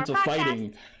devolve No more into podcast.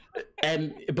 fighting,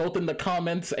 and both in the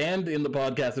comments and in the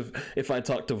podcast. If I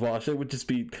talk to Vosh, it would just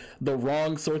be the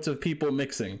wrong sorts of people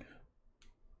mixing.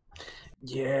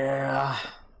 Yeah.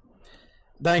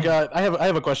 Danka, I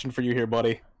have a question for you here,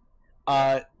 buddy.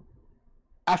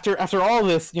 After all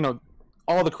this, you know,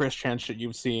 all the Chris Chan shit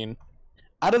you've seen,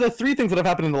 out of the three things that have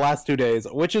happened in the last 2 days,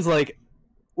 which is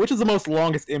the most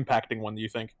longest impacting one, do you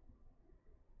think?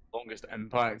 Longest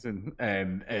impact and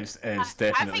it's I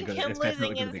definitely think gonna, him it's definitely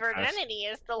losing gonna his be Chris. virginity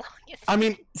is the longest. I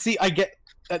mean, see, I get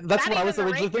that's Not what I was even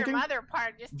the originally rape your thinking. mother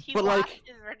part, just he But, lost like-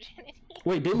 his virginity.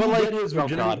 Wait, didn't But, he like- get his oh,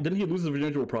 virginity? God. Didn't he lose his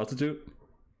virginity to a prostitute?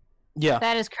 Yeah,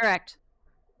 That is correct.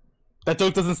 that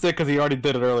joke doesn't stick because he already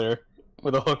did it earlier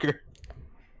with a hooker.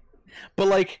 But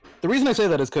like, the reason I say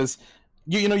that is because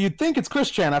you know you'd think it's Chris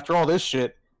Chan after all this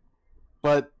shit,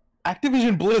 but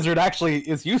Activision Blizzard actually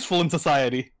is useful in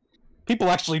society. People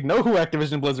actually know who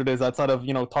Activision Blizzard is outside of,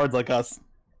 you know, tards like us.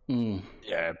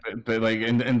 Yeah, but like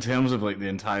in terms of like the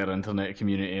entire internet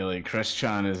community, like Chris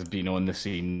Chan has been on the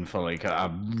scene for like a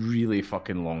really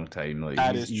fucking long time. Like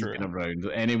That he's is true. been around.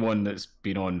 Anyone that's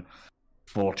been on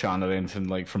 4chan or anything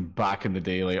like from back in the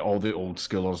day, like all the old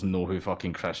schoolers know who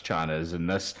fucking Chris Chan is, and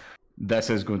this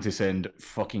is going to send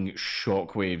fucking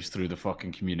shockwaves through the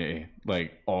fucking community.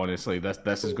 Like honestly,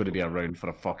 this is going to be around for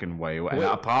a fucking while. And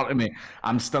a part of me,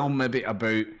 I'm still maybe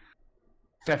about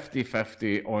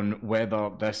 50-50 on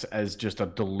whether this is just a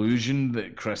delusion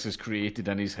that Chris has created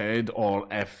in his head or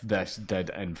if this did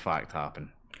in fact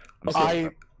happen. I'm still I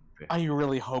 50. I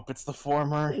really hope it's the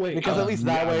former, Wait, because at least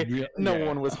that way no yeah.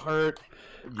 one was hurt.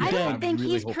 I Yeah, don't think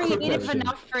really he's hope- creative question.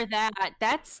 enough for that.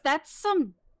 That's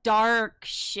some dark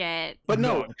shit. But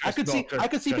no, No, I could see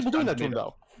Chris people doing that to him made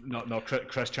though. No,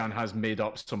 Chris Chan has made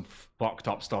up some fucked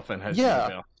up stuff in his Yeah.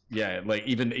 universe. Yeah, like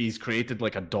even he's created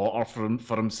like a daughter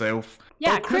for himself.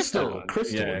 Yeah, Oh, Crystal.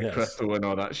 Yeah, Yes. Crystal and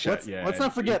all that shit. Let's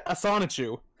not forget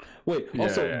Sonichu. Wait, Yeah,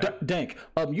 also, yeah. Dank,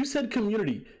 you said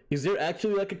community. Is there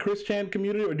actually like a Chris Chan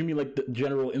community, or do you mean like the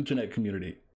general internet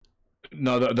community?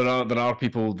 No, there are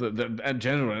people that in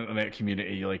general internet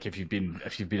community. Like if you've been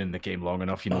in the game long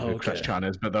enough, you know who Chris Chan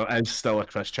is. But there is still a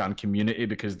Chris Chan community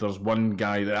because there's one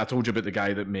guy that I told you about, the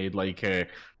guy that made like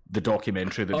the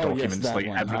documentary that documents that like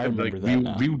one. I everything, remember like that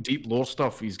now. real deep lore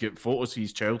stuff. He's got photos of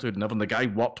his childhood and everything. The guy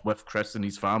worked with Chris and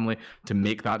his family to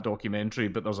make that documentary.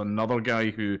 But there's another guy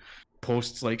who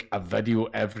posts like a video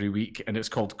every week, and it's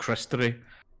called Christery.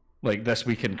 Like This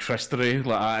Week in Christery,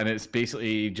 like, and it's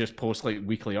basically just posts like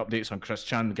weekly updates on Chris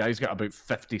Chan. The guy's got about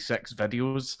 56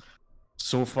 videos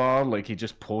so far. Like he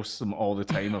just posts them all the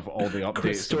time of all the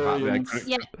updates.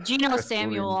 Yeah, Gino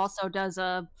Samuel also does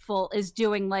is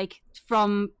doing like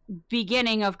from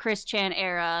beginning of Chris Chan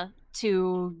era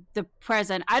to the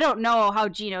present. I don't know how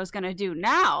Gino's gonna do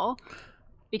now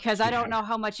because I don't know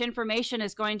how much information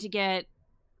is going to get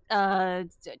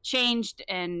changed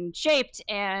and shaped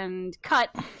and cut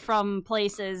from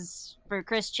places for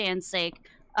Chris Chan's sake,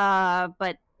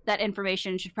 but that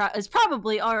information is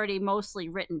probably already mostly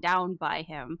written down by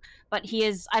him. But he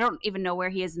is, I don't even know where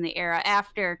he is in the era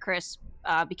after Chris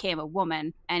became a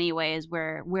woman anyway, is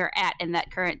where we're at in that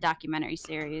current documentary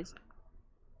series.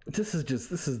 This is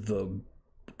the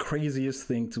craziest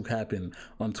thing to happen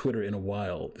on Twitter in a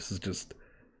while. This is just...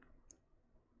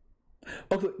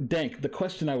 Okay, Dank, the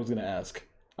question I was going to ask,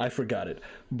 I forgot it,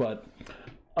 but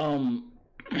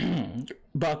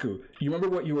Baku, you remember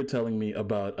what you were telling me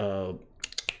about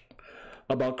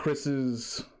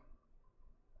Chris's...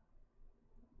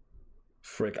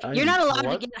 Frick, you're not allowed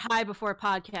to get high before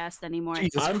podcast anymore.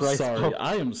 Jesus Christ, sorry.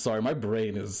 I am sorry. My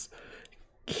brain is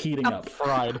heating up.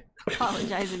 Fried.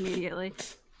 Apologize immediately.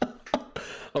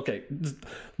 Okay,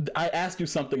 I asked you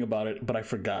something about it, but I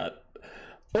forgot.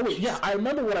 Oh wait, yeah, I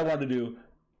remember what I wanted to do.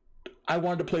 I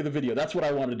wanted to play the video. That's what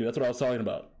I wanted to do. That's what I was talking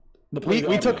about.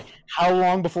 We took how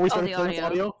long before we started playing this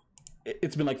audio?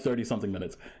 It's been like 30-something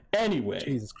minutes. Anyway.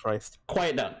 Jesus Christ.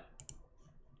 Quiet down.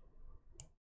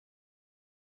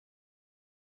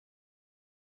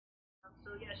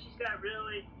 So yeah, she's got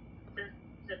really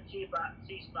sensitive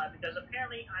G-spot because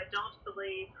apparently I don't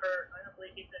believe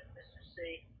that Mr.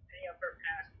 C, any of her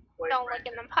past boyfriends, Don't look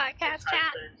in the podcast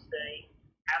chat. They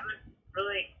haven't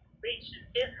really reached and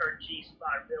hit her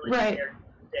G-spot really Right. in their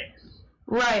dicks.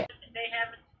 Right.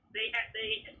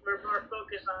 They were more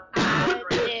focused on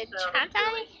Did Chat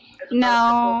die?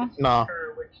 No. No.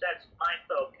 her, which that's my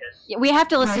focus. Yeah, we have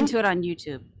to listen Right. to it on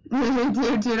YouTube.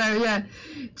 Yeah,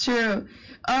 true.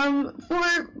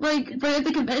 But at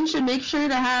the convention, make sure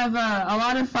to have a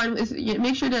lot of fun with.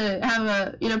 Make sure to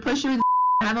have push her,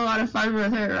 have a lot of fun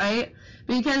with her, right?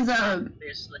 Because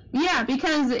Obviously. yeah,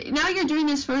 because now you're doing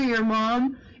this for your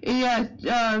mom. Yeah,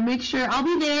 make sure I'll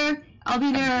be there. I'll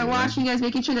be there watching you guys,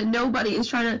 making sure that nobody is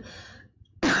trying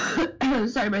to.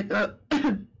 Sorry, my throat.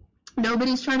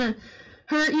 Nobody's trying to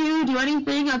hurt you, do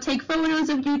anything. I'll take photos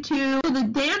of you too. The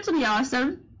dance will be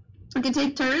awesome. We can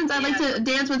take turns. I'd like to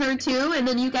dance with her too, and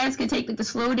then you guys can take like the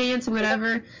slow dance or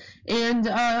whatever. And And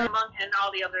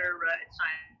all the other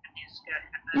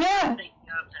Yeah.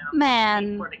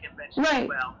 Man. for the convention Right. as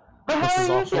well. But This how is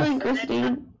are you awful. feeling,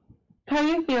 Christine? How are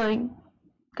you feeling?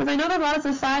 Because I know there's a lot of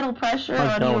societal pressure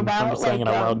on you I'm about just saying it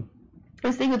out loud.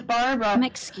 this thing with Barbara.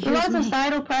 Excuse There's a lot of me.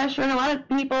 societal pressure, and a lot of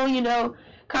people,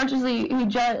 consciously who would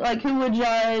judge, Like and his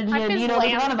there's a lot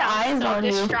lamb of eyes sounds so on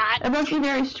you. distraught. It must be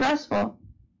very stressful.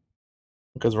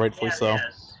 Because rightfully so.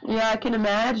 Yes. Yeah, I can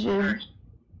imagine.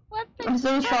 What the I'm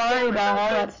so sorry about all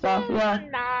that stuff. Yeah.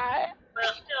 Not.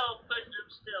 Well,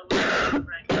 still,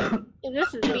 right. This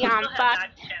is Still beyond have fuck. not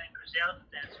Shannon Griselda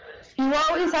dance, but You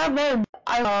always have been.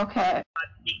 Okay.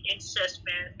 the incest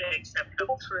fanfics have come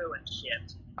true and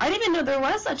shit. I didn't even know there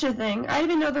was such a thing. I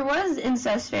didn't even know there was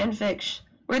incest fanfics.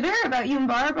 Were there about you and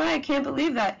Barbara? I can't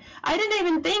believe that. I didn't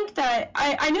even think that.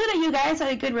 I knew that you guys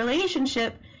had a good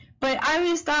relationship, but I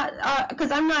always thought,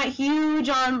 because I'm not huge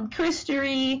on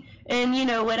Christery and,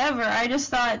 whatever, I just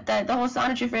thought that the whole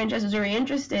Sonichu franchise was very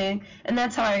interesting, and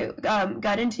that's how I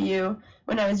got into you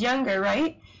when I was younger,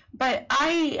 right? But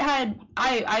I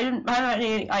didn't have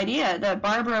any idea that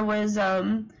Barbara was,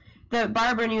 that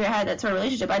Barbara and you had that sort of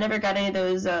relationship. I never got any of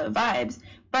those vibes.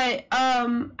 But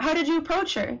how did you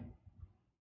approach her?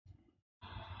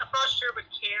 Approached her with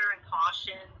care and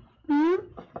caution, Hmm?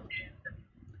 and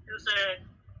it was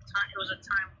a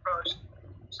time approach.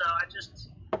 So I just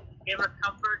gave her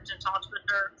comfort and talked with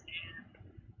her, and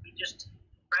we just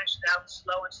branched out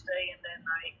slow and steady. And then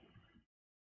I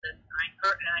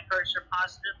encouraged her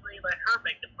positively, let her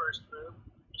make the first move.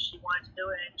 She wanted to do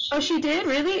it. And Oh, she did?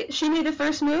 Really? She made the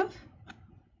first move?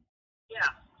 Yeah.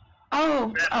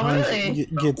 Oh, really?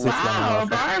 Wow,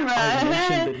 Barbara.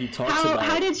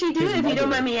 How did she do it, if you don't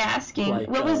mind me asking? Like,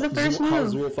 what was the first How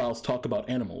move? zoophiles talk about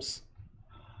animals.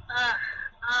 I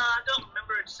don't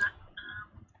remember exactly.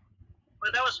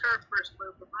 But that was her first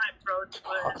move. But my approach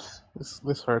was.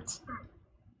 This hurts.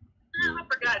 I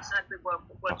forgot exactly what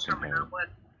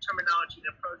terminology and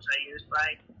approach I used, but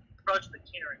I approached with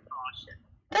care and caution.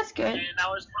 That's good. And I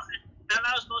was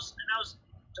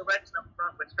direct and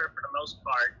upfront with her for the most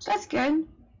part. That's good.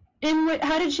 And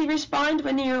how did she respond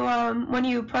when you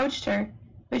approached her?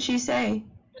 What'd she say?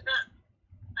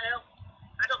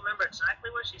 I don't remember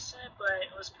exactly what she said, but it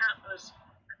was I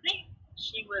think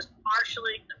she was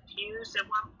partially confused at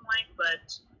one point,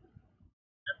 but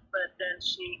then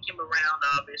she came around,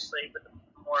 obviously, with the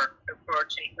more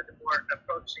approaching that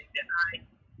I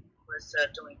was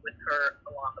doing with her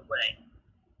along the way.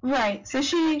 Right. So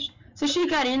she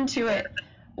got into it.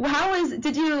 How was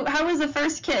the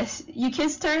first kiss? You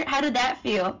kissed her. How did that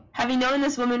feel? Having known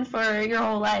this woman for your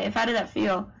whole life, how did that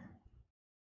feel?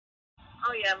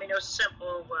 Oh yeah, I mean it was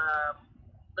simple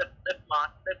lip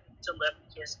to lip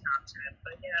kiss contact,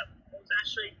 but yeah, it was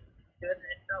actually good and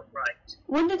it felt right.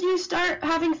 When did you start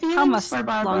having feelings How much for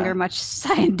Barbara? longer must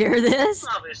I endure this?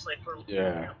 Obviously for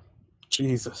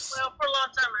Jesus. Well, for a long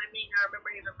time. I mean, I remember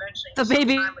even mentioning The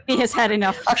baby has had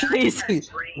enough, please.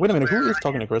 Wait a minute, who is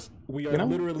talking to Chris? We are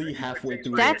literally halfway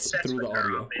through through the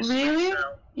audio. Really?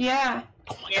 So, Yeah.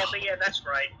 yeah, but yeah, that's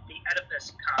right. The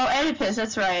Oedipus Oh, complex. Oedipus.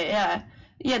 That's right. Yeah.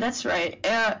 Yeah, that's right.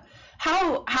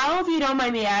 How, if you don't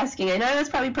mind me asking, I know that's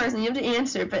probably personal, you have to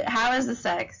answer, but how is the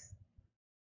sex?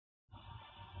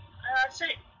 I'd say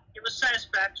it was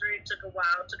satisfactory. It took a while.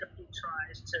 It took a few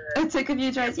tries to. It took a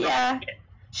few tries, yeah.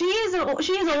 She is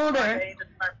older. And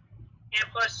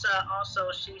plus,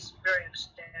 also, she's very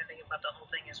understanding about the whole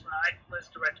thing as well. I was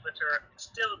direct with her,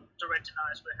 still direct and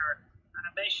honest with her.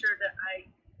 I made sure that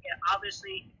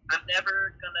obviously, I'm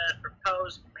never gonna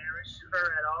propose marriage to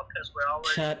her at all because we're already.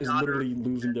 Chat is literally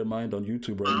losing their mind on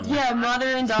YouTube right now. Yeah, mother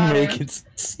and daughter. Make it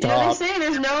stop. You know, they say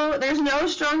there's no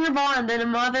stronger bond than a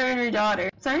mother and her daughter.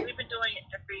 Sorry? We've been doing it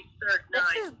every third night.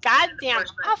 This is goddamn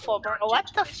awful, bro.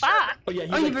 What the fuck? Oh yeah,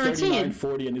 he's Oh, you like have a routine. 39,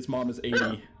 40, and his mom is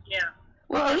 80. Yeah.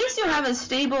 Well, at least you have a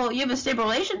stable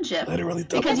relationship. Literally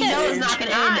double Because you know it's age. not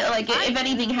gonna end. Like if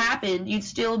anything happened, you'd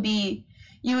still be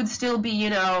mother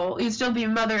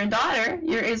and daughter.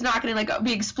 It's not gonna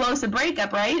be explosive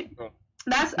breakup, right?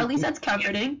 That's at least that's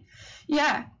comforting.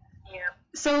 Yeah. Yeah.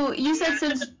 So you said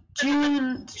since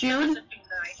June.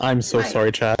 I'm so Right.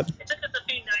 sorry, Chad. It took us a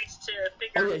few nights to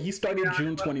figure Oh yeah, he started out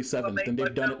June what 27th, and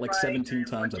they've done it like 17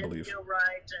 times, I what believe. didn't feel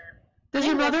right, and Does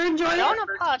your mother enjoy Don't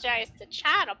it? apologize to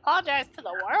Chad. Apologize to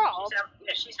the world.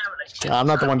 she's having a Yeah, I'm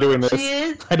not the one doing this. She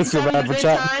is. I just feel She's bad having for a good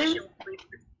Chad. time?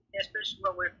 especially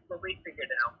what we figured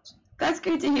out. That's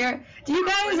good to hear. Do you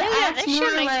guys Yeah, act this shit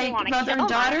more makes me like wanna mother kill and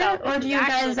daughter, myself. or This do is you guys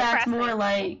actually act depressing. more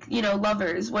like,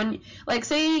 lovers? When, like,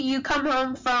 say you come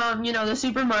home from, the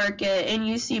supermarket and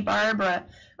you see Barbara,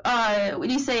 do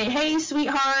you say, "Hey,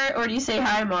 sweetheart," or do you say,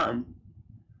 "Hi, mom"?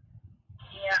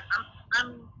 Yeah, I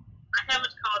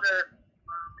haven't called her in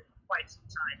quite some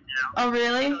time now. Oh,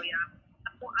 really? So yeah,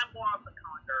 I'm more often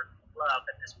calling her love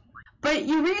at this point. But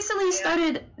you recently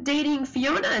started dating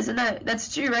Fiona, isn't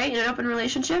that's true, right? In an open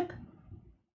relationship?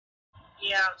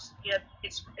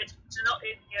 It's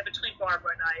between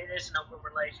Barbara and I, it is an open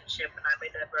relationship, and I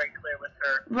made that very clear with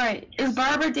her. Right. Is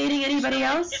Barbara dating anybody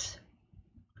else?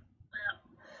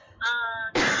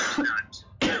 Not.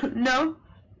 No?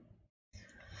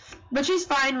 But she's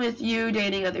fine with you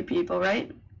dating other people,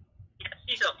 right? Yeah,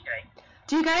 she's okay.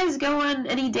 Do you guys go on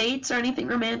any dates or anything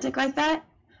romantic like that?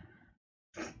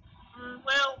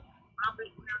 Well,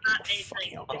 not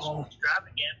anything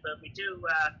extravagant, but we do,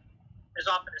 as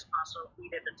often as possible,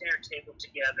 eat at the dinner table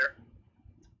together.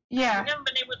 Yeah. I haven't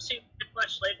been able to do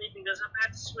much lately because I've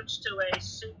had to switch to a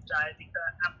soup diet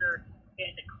because after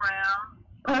getting the crown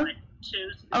on my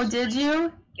tooth. Oh, did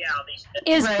you? Yeah, these.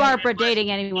 Is Right. Barbara dating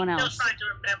anyone Still else? trying to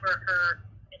remember her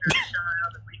inner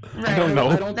child. Right. I don't know.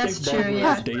 I don't That's think true, Barbara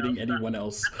yeah. is dating anyone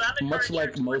else. Much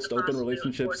like most open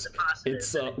relationships,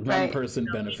 it's one Right. person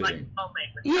benefiting.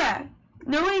 Yeah.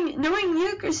 Knowing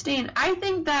you, Christine, I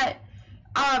think that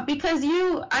because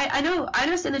I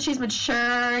understand that she's mature,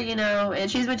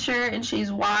 and she's mature and she's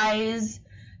wise.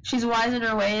 She's wise in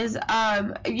her ways. She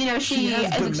has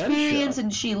has dementia. experience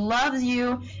and she loves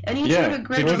you, and you two Yeah, have a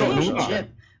great they don't know relationship.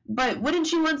 But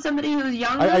wouldn't you want somebody who's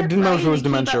younger? I didn't know if it was to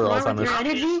keep dementia up or more with Alzheimer's. your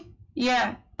energy?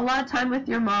 Yeah. a lot of time with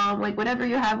your mom, like whatever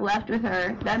you have left with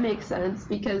her. That makes sense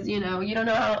because you know you don't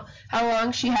know how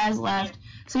long she has left,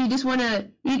 so you just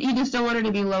you just don't want her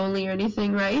to be lonely or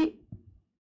anything, right?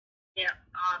 Yeah,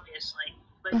 obviously,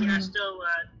 but yeah, still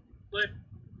would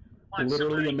want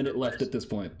Literally a somebody minute who left was at this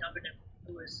point.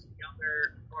 who was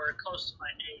younger or close to my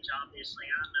age. Obviously,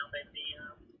 I don't know, maybe.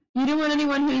 You don't want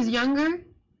anyone who's younger?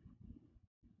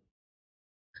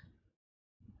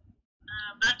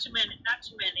 Not too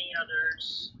many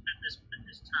others at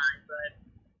this time, but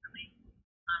I mean,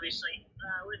 obviously,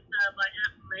 with my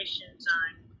affirmations,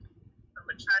 I'm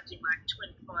attracting my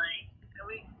twin flame, and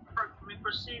we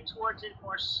proceed towards it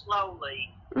more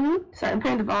slowly. Sorry, I'm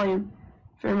paying the volume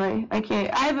for my. I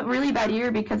have a really bad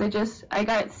ear because I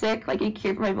got sick. Like you can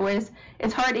hear my voice.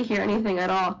 It's hard to hear anything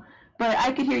at all. But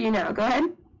I could hear you now. Go ahead. All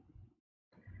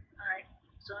right.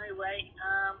 So anyway,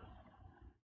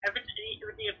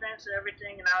 with the events and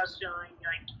everything, and I was feeling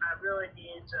like I really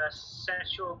needed a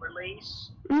sensual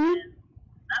release. And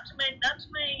not too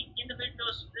many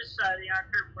individuals this side of the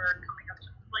arc were coming up to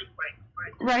the plate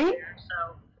right there.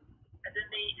 So, and then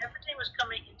everything was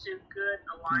coming into good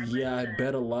alignment. Yeah, I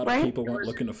bet a lot of people weren't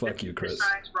looking to fuck you, Chris. The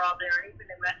signs were all there, and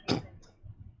even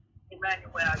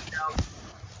Emmanuel, you know,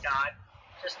 God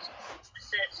just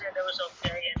said it was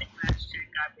okay, and it matched and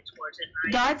got me towards it.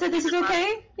 Right? God said this is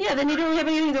okay? Yeah, then you don't have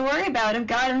anything to worry about if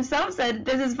God himself said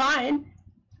this is fine.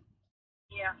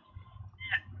 Yeah.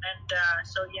 And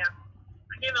so yeah,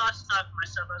 I gave a lot of time for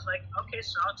myself. I was like, okay,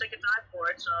 so I'll take a dive for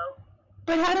it. So.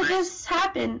 But how did this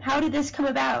happen? How did this come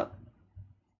about?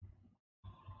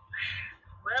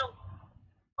 Well,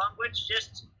 on which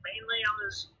just mainly I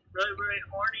was really, really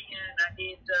horny, and I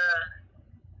needed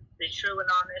the true and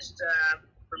honest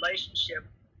relationship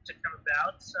to come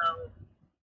about. So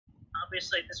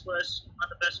obviously, this was one of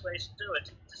the best ways to do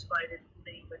it, despite it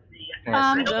being with the.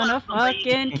 I'm gonna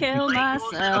fucking kill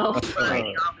myself.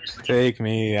 Take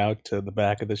me out to the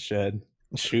back of the shed.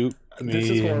 Shoot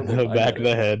me in the back of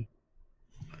the head.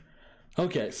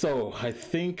 Okay, so I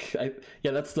think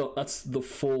that's the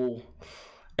full.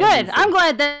 Good. Everything. I'm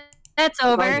glad that's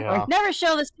over. Yeah. Never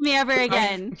show this to me ever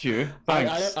again. Thank you.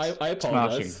 Thanks. I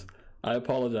apologize. I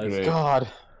apologize. Great. God,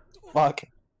 fuck.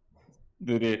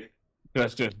 Did he?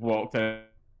 Chris just walked in.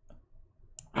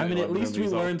 I mean, at least we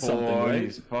learned something, right?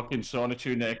 His fucking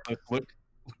Sonichu necklace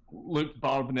looked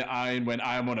Barb in the eye and went,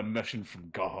 "I am on a mission from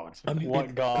God." I mean,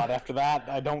 what God? After that,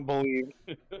 I don't believe.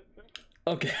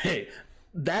 Okay.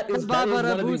 That is one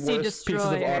of the worst pieces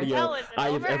of audio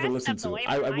I have ever listened to.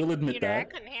 I will admit that. I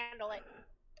couldn't handle it.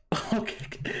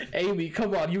 Okay, Amy,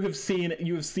 come on. You have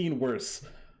seen worse.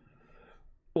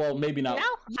 Well, maybe not.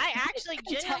 No, I actually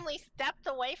genuinely stepped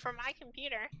away from my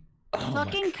computer. Oh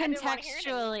Looking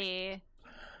contextually,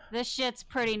 this shit's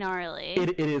pretty gnarly.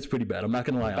 It is pretty bad. I'm not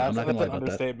gonna lie. I'm not gonna lie about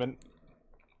understatement.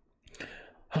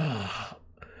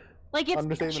 Like, it's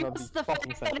just the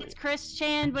fact that it's Chris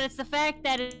Chan, but it's the fact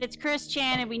that it's Chris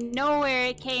Chan and we know where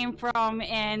it came from,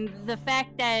 and the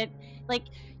fact that, like,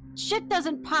 shit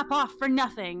doesn't pop off for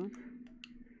nothing.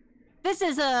 This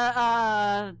is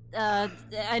an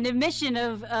admission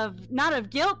of not of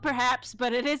guilt, perhaps,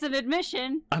 but it is an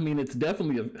admission. I mean, it's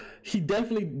definitely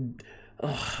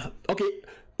okay.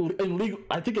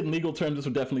 I think in legal terms, this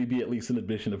would definitely be at least an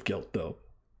admission of guilt, though.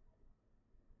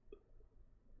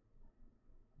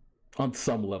 On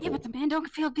some level. Yeah, but the man don't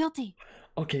feel guilty.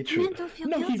 Okay, true.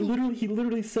 No, he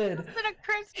literally said.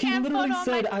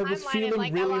 I was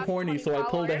feeling really horny, so I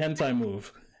pulled a hentai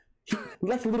move.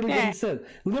 That's literally what he said.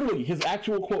 Literally, his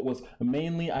actual quote was,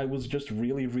 mainly I was just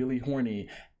really, really horny,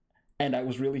 and I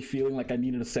was really feeling like I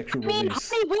needed a sexual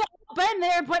release. Honey, we've all been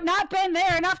there, but not been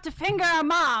there enough to finger our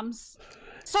moms.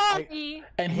 Sorry.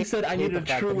 And he said I needed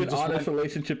a true and honest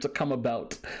relationship to come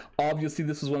about. Obviously,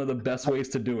 this is one of the best ways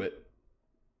to do it.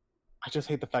 I just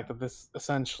hate the fact that this,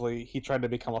 essentially, he tried to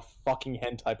become a fucking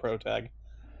hentai protag.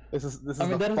 This is the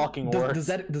fucking worst.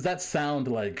 Does that sound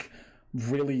like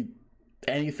really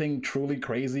anything truly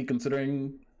crazy,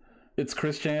 considering it's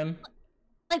Chris Chan?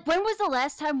 Like, when was the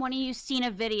last time one of you seen a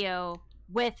video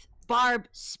with Barb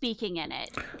speaking in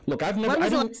it? Look, I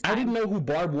didn't know who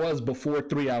Barb was before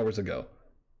 3 hours ago.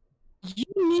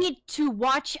 You need to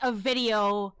watch a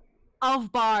video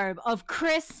of Barb, of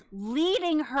Chris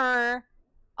leading her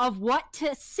of what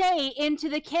to say into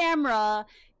the camera,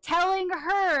 telling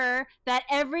her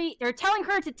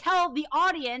to tell the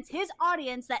audience, his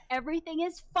audience, that everything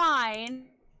is fine.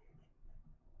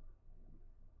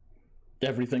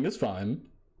 Everything is fine.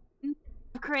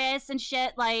 Chris and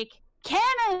shit, like,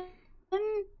 canon,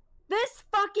 this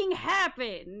fucking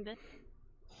happened.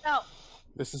 No.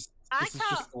 This is just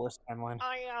the worst timeline.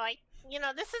 Oh, yeah, like, you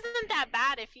know, this isn't that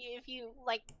bad if you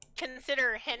like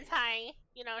consider hentai,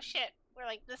 you know, shit where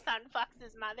like the son fucks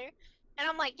his mother. And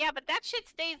I'm like, yeah, but that shit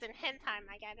stays in hentai,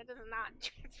 my guy. That does not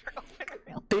transfer over to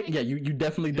real life. Yeah, you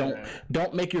definitely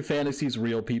don't make your fantasies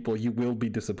real, people. You will be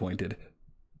disappointed.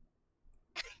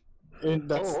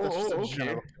 That's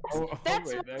okay.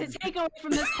 That's what to take away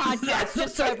from this podcast.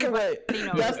 Just so everybody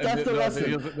knows. That's the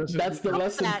lesson. That's the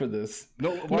lesson for this.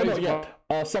 Why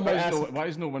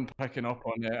is no one picking up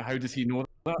on it? How does he know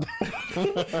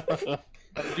that?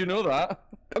 Do you know that?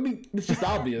 I mean, it's just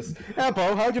obvious. Yeah,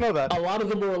 Bo, how'd you know that? A lot of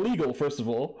them are illegal, first of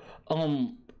all. I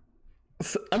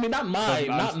mean, not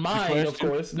mine,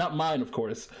 of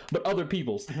course, but other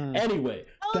people's. Anyway,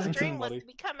 His dream was to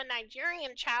become a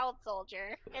Nigerian child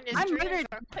soldier, and his dreams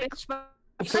were quick.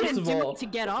 First of all, to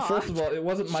get off. First of all, it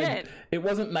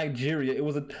wasn't Nigeria.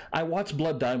 I watched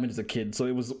Blood Diamond as a kid, so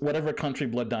it was whatever country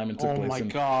Blood Diamond took place in. Oh my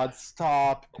god,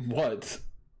 stop. What?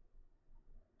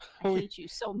 I hate you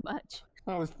so much.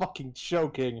 I was fucking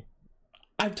joking.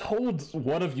 I've told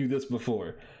one of you this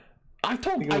before. I've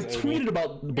tweeted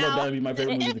about Blood Diamond being my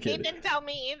favorite movie as a kid. He didn't tell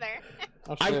me either.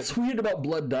 I tweeted about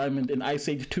Blood Diamond and Ice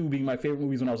Age 2 being my favorite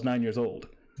movies when I was 9 years old.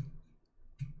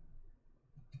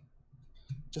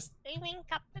 Just Saving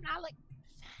Captain Alex.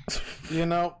 You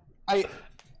know,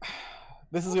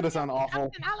 this is gonna sound awful,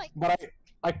 Captain Alex. but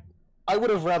I would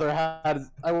have rather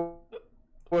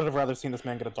seen this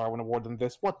man get a Darwin Award than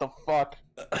this. What the fuck?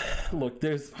 Look,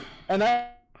 and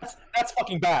that's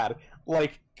fucking bad.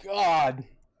 Like, God.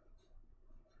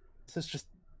 This is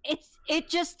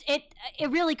just it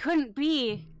really couldn't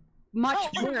be much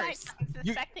worse.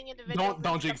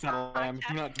 Don't jinx that, Lamb.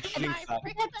 Do not jinx that.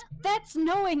 That's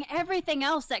knowing everything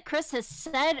else that Chris has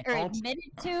said or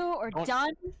admitted to or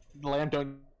done. Lamb,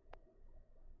 don't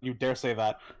you dare say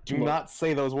that. Do not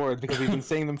say those words, because we've been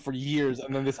saying them for years,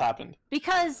 and then this happened.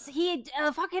 Because he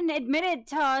fucking admitted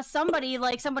to somebody,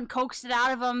 like someone coaxed it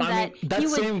out of him that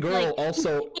same girl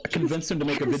also convinced him to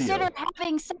make a video. Consider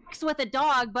having sex with a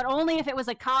dog, but only if it was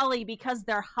a collie because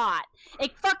they're hot.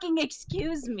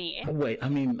 Excuse me. Wait, I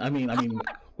mean,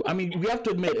 we have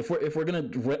to admit, if we're gonna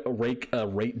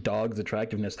rate dogs'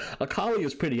 attractiveness, a collie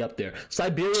is pretty up there.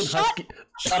 Siberian Husky.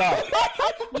 Shut up!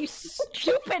 You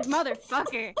stupid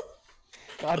motherfucker!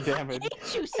 God damn it! I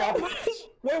hate you so much.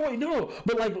 Wait, no,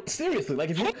 but like seriously,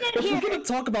 like if we're gonna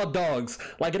talk about dogs,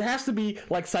 like it has to be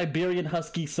like Siberian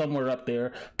Husky somewhere up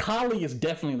there. Collie is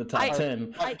definitely in the top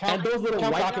 10. And those little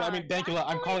white. Dankula,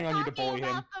 I'm calling on you to bully him.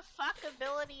 About the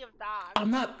fuckability of dogs.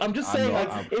 I'm just saying,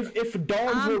 if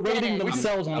dogs were rating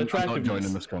themselves on attractiveness. I'm not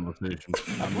joining this conversation.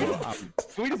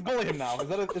 Can we just bully him now? Is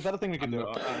that a thing we can do?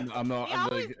 I'm not. We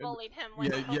always bullied him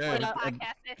when the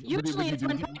podcast is. Usually it's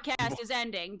when podcast is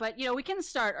ending, but you know we can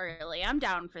start early. I'm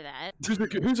down for that.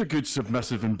 Who's a good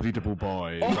submissive and breedable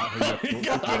boy? Oh my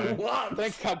God, what?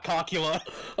 Thanks, Cockula.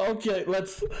 Okay,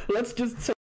 let's just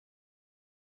say.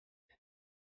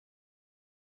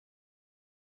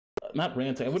 Not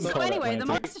ranting. I wouldn't call anyway, that the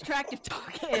most attractive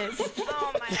dog is.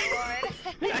 Oh my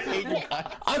lord!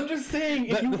 I'm just saying,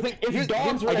 if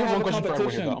dogs were to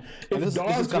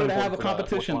have a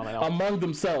competition, among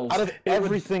themselves, out of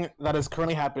everything that has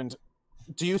currently happened,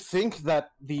 do you think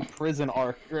that the prison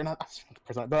arc, or not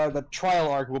prison, the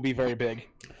trial arc will be very big?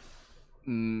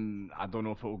 I don't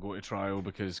know if it will go to trial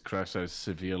because Chris is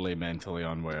severely mentally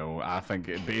unwell. I think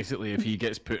basically if he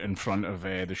gets put in front of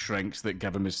the shrinks that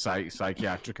give him his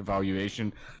psychiatric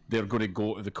evaluation, they're going to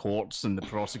go to the courts and the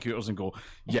prosecutors and go,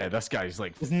 yeah, this guy's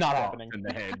like it's not happening in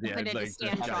the head. Yeah, like,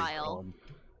 stand trial.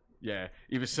 Yeah,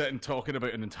 he was sitting talking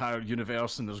about an entire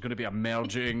universe, and there's going to be a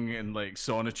merging and like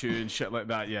Sonichu and shit like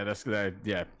that. Yeah, this guy.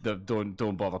 Yeah,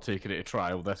 don't bother taking it to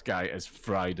trial. This guy is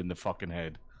fried in the fucking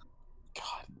head.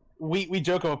 God, we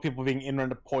joke about people being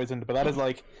internet poisoned, but that is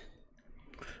like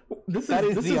this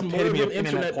is the epitome of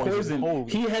internet poison.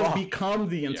 He has become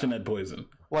the internet poison.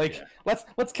 Like let's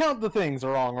count the things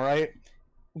wrong, right?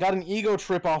 Got an ego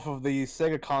trip off of the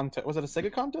Sega contest. Was it a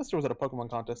Sega contest or was it a Pokemon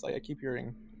contest? I keep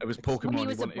hearing. It was Pokemon. He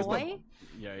was a boy?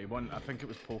 Yeah, he won. I think it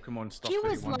was Pokemon stuff. It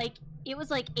was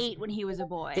like 8 when he was a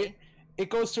boy. It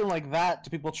goes from like that to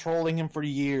people trolling him for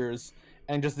years,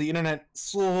 and just the internet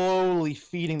slowly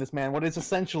feeding this man what is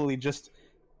essentially just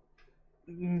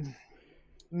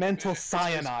mental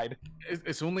cyanide.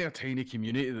 It's only a tiny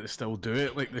community that still do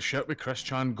it. Like the shit with Chris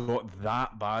Chan got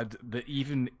that bad that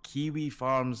even Kiwi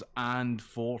Farms and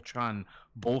 4chan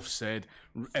both said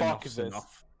enough's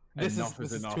enough. This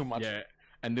is too much. Yeah.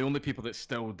 And the only people that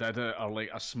still did it are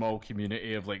like a small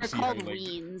community of like. They're called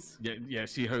Weens. Yeah.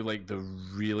 See how like the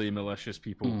really malicious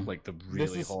people, like the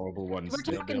really horrible ones.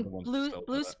 We're talking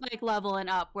blue spike level and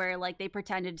up, where like they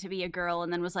pretended to be a girl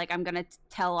and then was like, "I'm gonna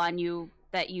tell on you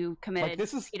that you committed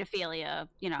this is pedophilia.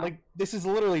 You know, like this is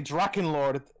literally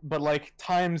Drakenlord, but like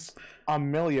times a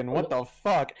million. What the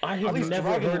fuck? I At have least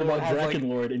never heard about has, like,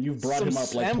 Drakenlord, and you've brought some him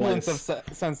up like semblance twice. of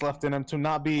sense left in him to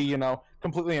not be, you know,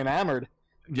 completely enamored.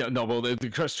 Yeah, no, well, the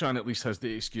Christian at least has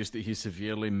the excuse that he's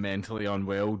severely mentally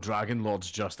unwell.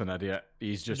 Dragonlord's just an idiot.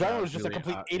 He's just Dragonlord's just a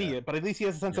complete idiot, but at least he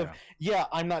has a sense of,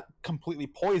 I'm not completely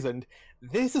poisoned.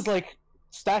 This is like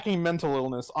stacking mental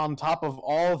illness on top of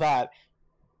all that.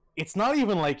 It's not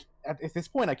even like, at this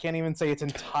point, I can't even say it's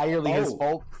entirely his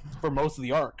fault for most of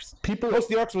the arcs. Most of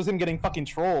the arcs was him getting fucking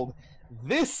trolled.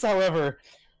 This, however...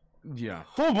 Yeah.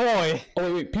 Oh boy!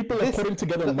 Oh wait, people are putting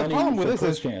together money problem with for this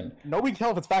Christian. Nobody can tell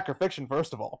if it's fact or fiction,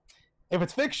 first of all. If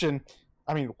it's fiction,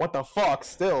 I mean, what the fuck,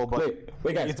 still, but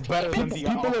wait guys, it's better than the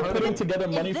people are putting together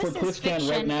money if for this is Christian fiction,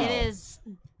 right now. it is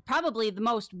probably the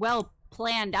most well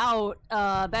planned out,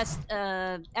 best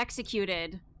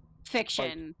executed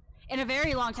fiction in a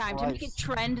very long time. To make it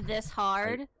trend this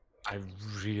hard. I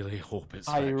really hope it's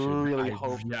I fiction. really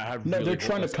hope. Yeah, I No, really they're hope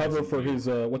trying to this cover isn't for real. his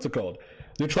what's it called?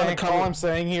 They're trying to cover. All I'm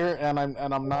saying here, and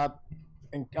I'm not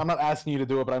asking you to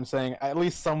do it, but I'm saying at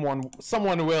least someone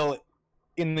will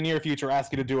in the near future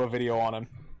ask you to do a video on him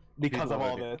because People of all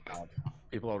already this. have.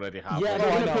 People already have. Yeah,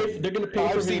 like, they're gonna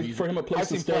pay for him a place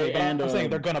to stay, and I'm saying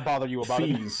they're gonna bother you about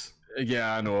fees.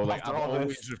 Yeah, I know. Like, After I've all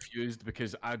always this. refused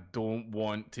because I don't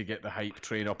want to get the hype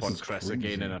train up on This is Chris again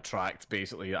crazy. and attract.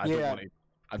 Basically, I Yeah. don't want to.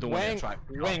 I don't want to Wang,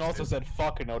 attract. Wang also said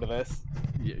fuck no to this,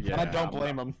 Yeah, and I don't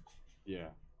blame him. Yeah.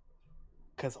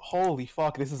 Because holy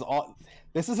fuck, this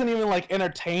isn't even like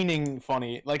entertaining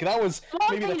funny. Like that was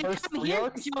maybe the first come 3 here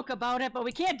arcs. and joke about it, but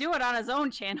we can't do it on his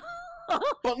own channel.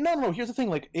 But no. Here's the thing: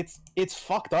 like it's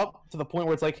fucked up to the point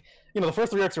where it's like, you know, the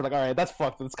first 3 arcs are like, all right, that's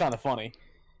fucked. It's kind of funny,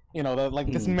 you know, that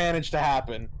like this managed to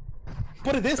happen.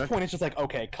 But at this point, it's just like,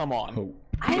 okay, come on.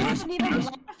 I haven't even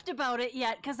laughed about it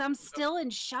yet because I'm still in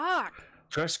shock.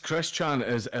 Chris Chan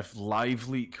is if Live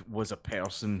Leak was a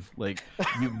person. Like,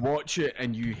 you watch it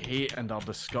and you hate and are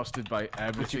disgusted by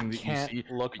everything that can't you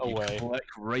see. look but you away. click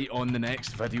right on the next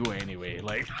video anyway.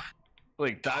 Like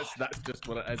that's just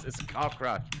what it is. It's a car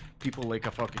crash. People like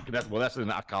a fucking. This isn't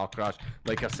a car crash.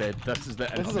 Like I said, this is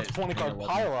the. This is a 20-car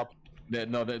pileup.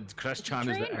 No, Chris Chan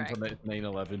is the Train wreck. internet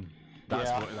 9/11. That's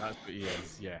Yeah. what he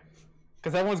is. Yeah.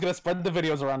 Because everyone's gonna spread the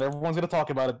videos around. Everyone's gonna talk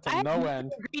about it to I no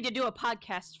end. agreed to do a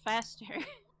podcast faster.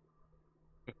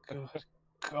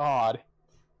 God.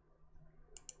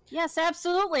 Yes,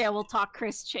 absolutely. I will talk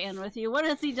Chris Chan with you. What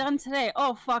has he done today?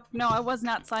 Oh fuck, no, I was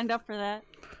not signed up for that.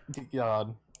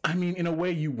 God. I mean, in a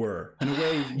way, you were. In a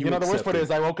way, You know, the worst part accepted.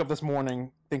 is I woke up this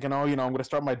morning thinking, oh, you know, I'm gonna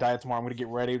start my diet tomorrow. I'm gonna get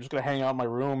ready. I'm just gonna hang out in my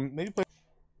room. Maybe play.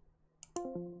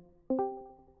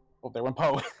 Oh, there went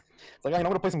Poe. It's like, I'm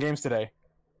gonna play some games today.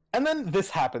 And then this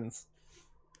happens.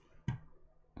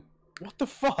 What the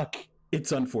fuck?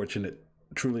 It's unfortunate.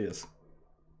 It truly is.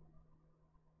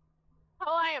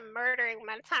 Oh, I am murdering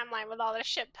my timeline with all the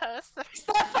shit posts. Is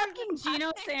that fucking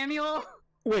Gino Samuel?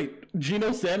 Wait,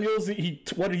 Gino Samuels?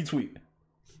 What did he tweet?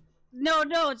 No,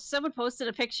 someone posted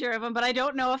a picture of him, but I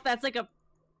don't know if that's like a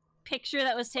picture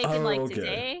that was taken like okay.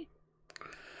 today.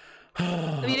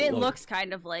 I mean, it Look, looks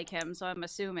kind of like him, so I'm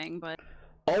assuming, but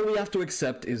all we have to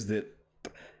accept is that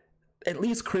at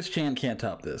least Chris Chan can't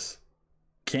top this.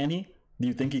 Can he? Do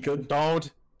you think he could?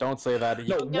 Don't say that.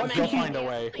 No, What he'll find a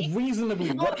way. Reasonably,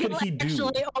 what could he do?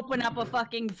 Actually open up a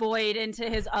fucking void into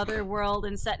his other world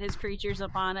and set his creatures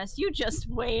upon us. You just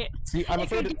wait. See, I'm It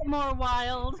could afraid. get more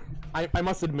wild. I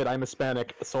must admit, I'm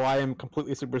Hispanic, so I am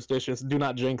completely superstitious. Do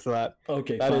not jinx that.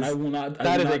 Okay, That fine. is- I will not. I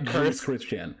that will is a not curse. jinx Chris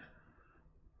Chan.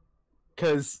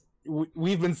 Because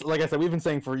we've been, like I said, we've been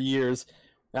saying for years,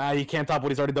 he can't top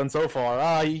what he's already done so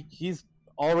far. He's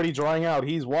already drying out.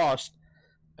 He's washed.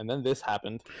 And then this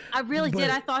happened. I really did. But-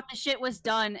 I thought the shit was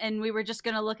done, and we were just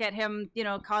gonna look at him, you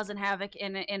know, causing havoc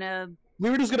in a. We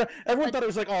were just gonna. Everyone thought it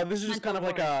was like, oh, this is just kind of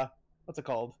like a, what's it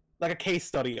called? Like a case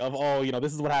study of, oh, you know,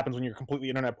 this is what happens when you're completely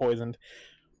internet poisoned.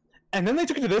 And then they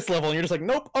took it to this level, and you're just like,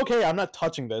 nope, okay, I'm not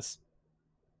touching this.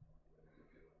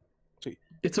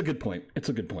 It's a good point. It's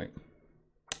a good point.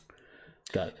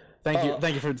 Got it.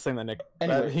 Thank you for saying that, Nick.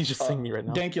 Anyway, He's just singing me right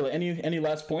now. Dankula, any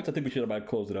last points? I think we should about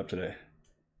close it up today.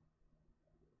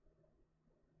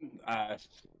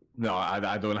 No,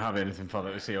 I don't have anything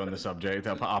further to say on the subject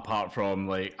apart from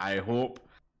like I hope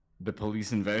the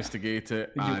police investigate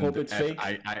it. You and hope it's if fake?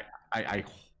 I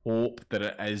hope that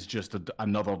it is just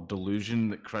another delusion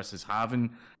that Chris is having.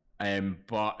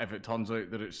 But if it turns out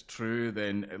that it's true,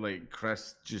 then like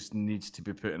Chris just needs to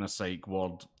be put in a psych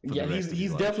ward. For Yeah, the rest of he's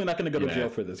his definitely life. not going to go to Yeah. jail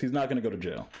for this. He's not going to go to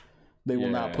jail. They will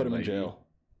not put him in like, jail.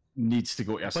 Needs to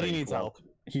go to a But psych he needs ward. help.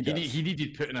 He does. He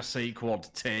needed put in a psych ward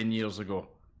 10 years ago.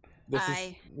 This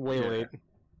is way late.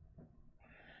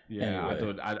 Yeah,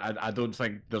 Anyway. I don't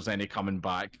think there's any coming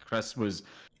back. Chris was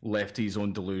left to his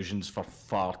own delusions for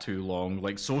far too long.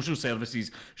 Like, social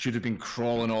services should have been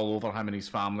crawling all over him and his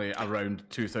family around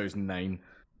 2009,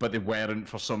 but they weren't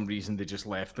for some reason. They just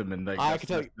left them. And I can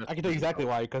tell you exactly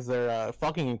why, because they're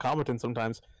fucking incompetent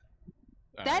sometimes.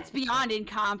 That's beyond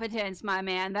incompetence, my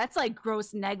man. That's like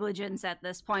gross negligence at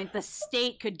this point. The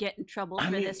state could get in trouble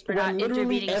for this for not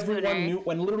intervening sooner.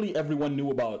 When literally everyone knew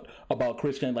about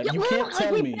Christian, like, Yeah, you can't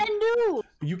tell me. Knew.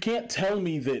 You can't tell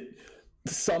me that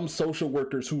some social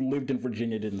workers who lived in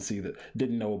Virginia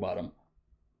didn't know about him.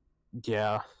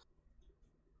 Yeah.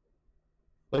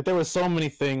 Like, there was so many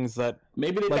things that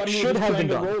Maybe they like, thought he should was have playing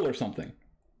been a done. role or something.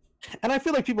 And I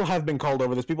feel like people have been called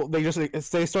over this.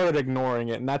 They started ignoring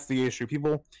it, and that's the issue.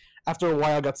 People, after a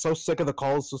while, got so sick of the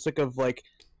calls, so sick of like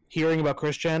hearing about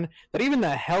Christian, that even the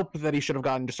help that he should have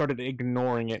gotten just started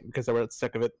ignoring it because they were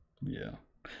sick of it. Yeah.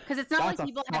 Because it's not That's like a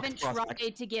people fucked haven't prospect.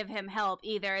 tried to give him help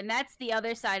either. And that's the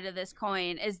other side of this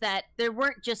coin, is that there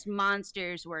weren't just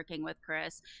monsters working with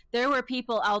Chris. There were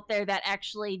people out there that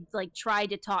actually like tried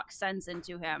to talk sense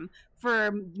into him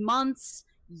for months,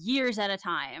 years at a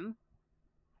time.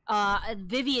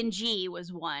 Vivian G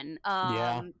was one.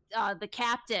 The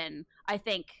captain, I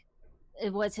think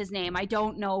it was his name. I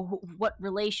don't know what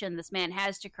relation this man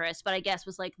has to Chris, but I guess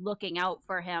was like looking out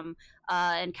for him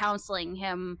and counseling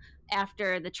him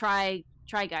after the try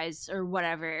guys or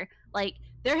whatever. Like,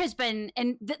 there has been,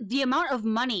 and the amount of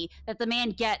money that the man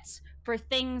gets for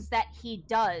things that he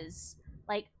does,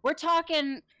 like, we're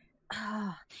talking,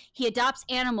 he adopts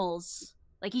animals.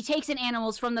 Like, he takes in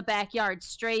animals from the backyard,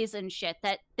 strays and shit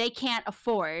that they can't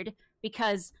afford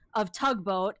because of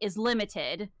Tugboat is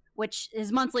limited, which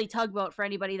his monthly Tugboat, for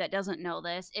anybody that doesn't know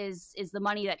this, is the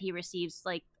money that he receives,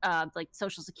 like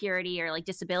Social Security or like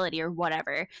disability or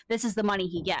whatever. This is the money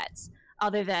he gets,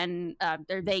 other than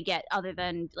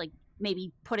like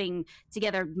maybe putting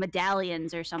together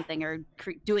medallions or something, or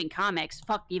doing comics.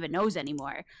 Fuck even knows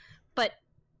anymore. But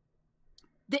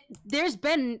there's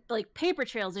been like paper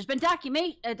trails. There's been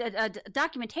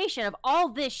documentation of all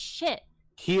this shit.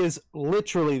 He is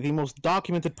literally the most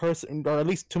documented person, or at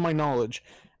least to my knowledge,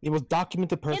 the most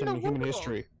documented person in human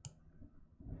history.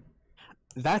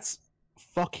 That's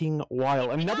fucking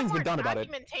wild, and nothing's been done about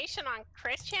it. Documentation on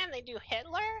Christian? They do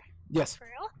Hitler? Yes, For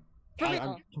real?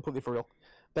 I'm completely for real.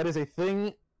 That is a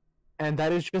thing, and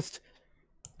that is just.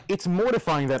 It's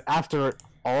mortifying that after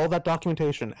all that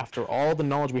documentation, after all the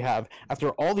knowledge we have, after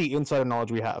all the insider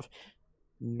knowledge we have,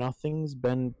 nothing's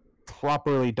been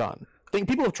properly done.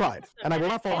 People have tried, and I will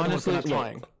not fall honestly not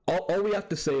trying. All we have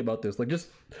to say about this, like, just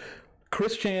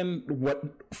Christian, what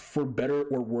for better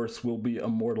or worse, will be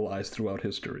immortalized throughout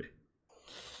history.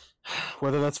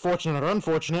 Whether that's fortunate or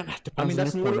unfortunate depends. I mean,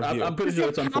 that's on your point of view. I'm pretty sure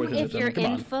it's unfortunate. If you're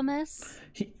infamous,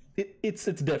 it's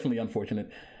definitely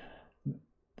unfortunate.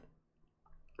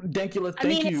 Dankula, thank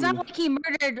you. I mean, it's not like he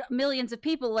murdered millions of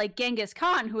people like Genghis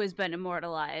Khan, who has been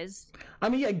immortalized. I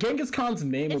mean, yeah, Genghis Khan's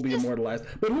name will be immortalized,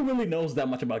 but who really knows that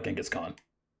much about Genghis Khan?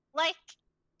 Like,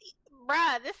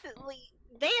 bruh, this is like,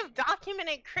 they have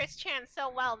documented Christian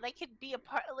so well. They could be a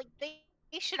part. Like, they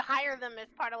should hire them as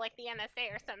part of like the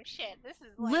NSA or some shit. This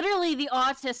is like... Literally, the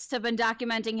autists have been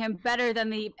documenting him better than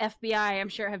the FBI, I'm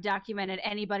sure, have documented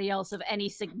anybody else of any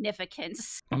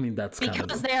significance. I mean, that's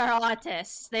because they are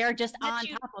autists. They are just on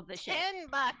top of the shit.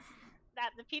 $10 that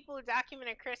the people who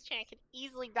documented Christian could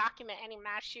easily document any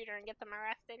mass shooter and get them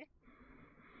arrested.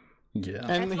 Yeah.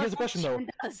 And here's the question, though.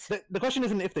 The question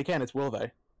isn't if they can, it's will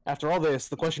they. After all this,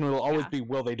 the question will always be,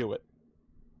 will they do it?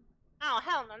 Oh,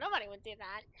 hell no. Nobody would do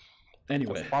that.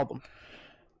 Anyway,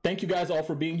 thank you guys all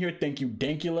for being here. Thank you,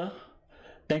 Dankula.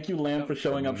 Thank you, Lamb, for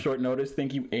showing up short notice.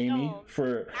 Thank you, Amy,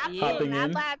 for hopping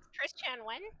in. Christian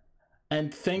win.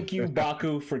 And thank you,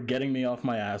 Baku, for getting me off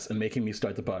my ass and making me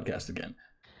start the podcast again.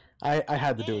 I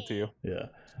had to do it to you. Yeah.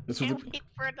 Can't wait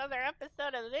for another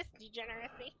episode of this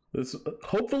degeneracy.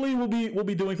 Hopefully we'll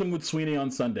be doing something with Sweeney on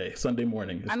Sunday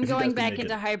morning. I'm going back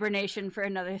into hibernation for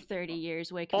another 30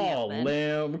 years. Wake me up. Oh,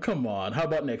 Lamb, come on. How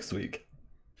about next week?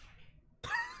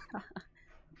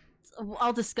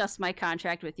 I'll discuss my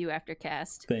contract with you after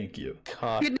cast. Thank you.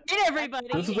 God. Good night, everybody.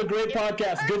 This is a great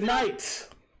podcast. Good night.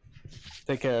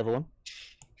 Take care, everyone.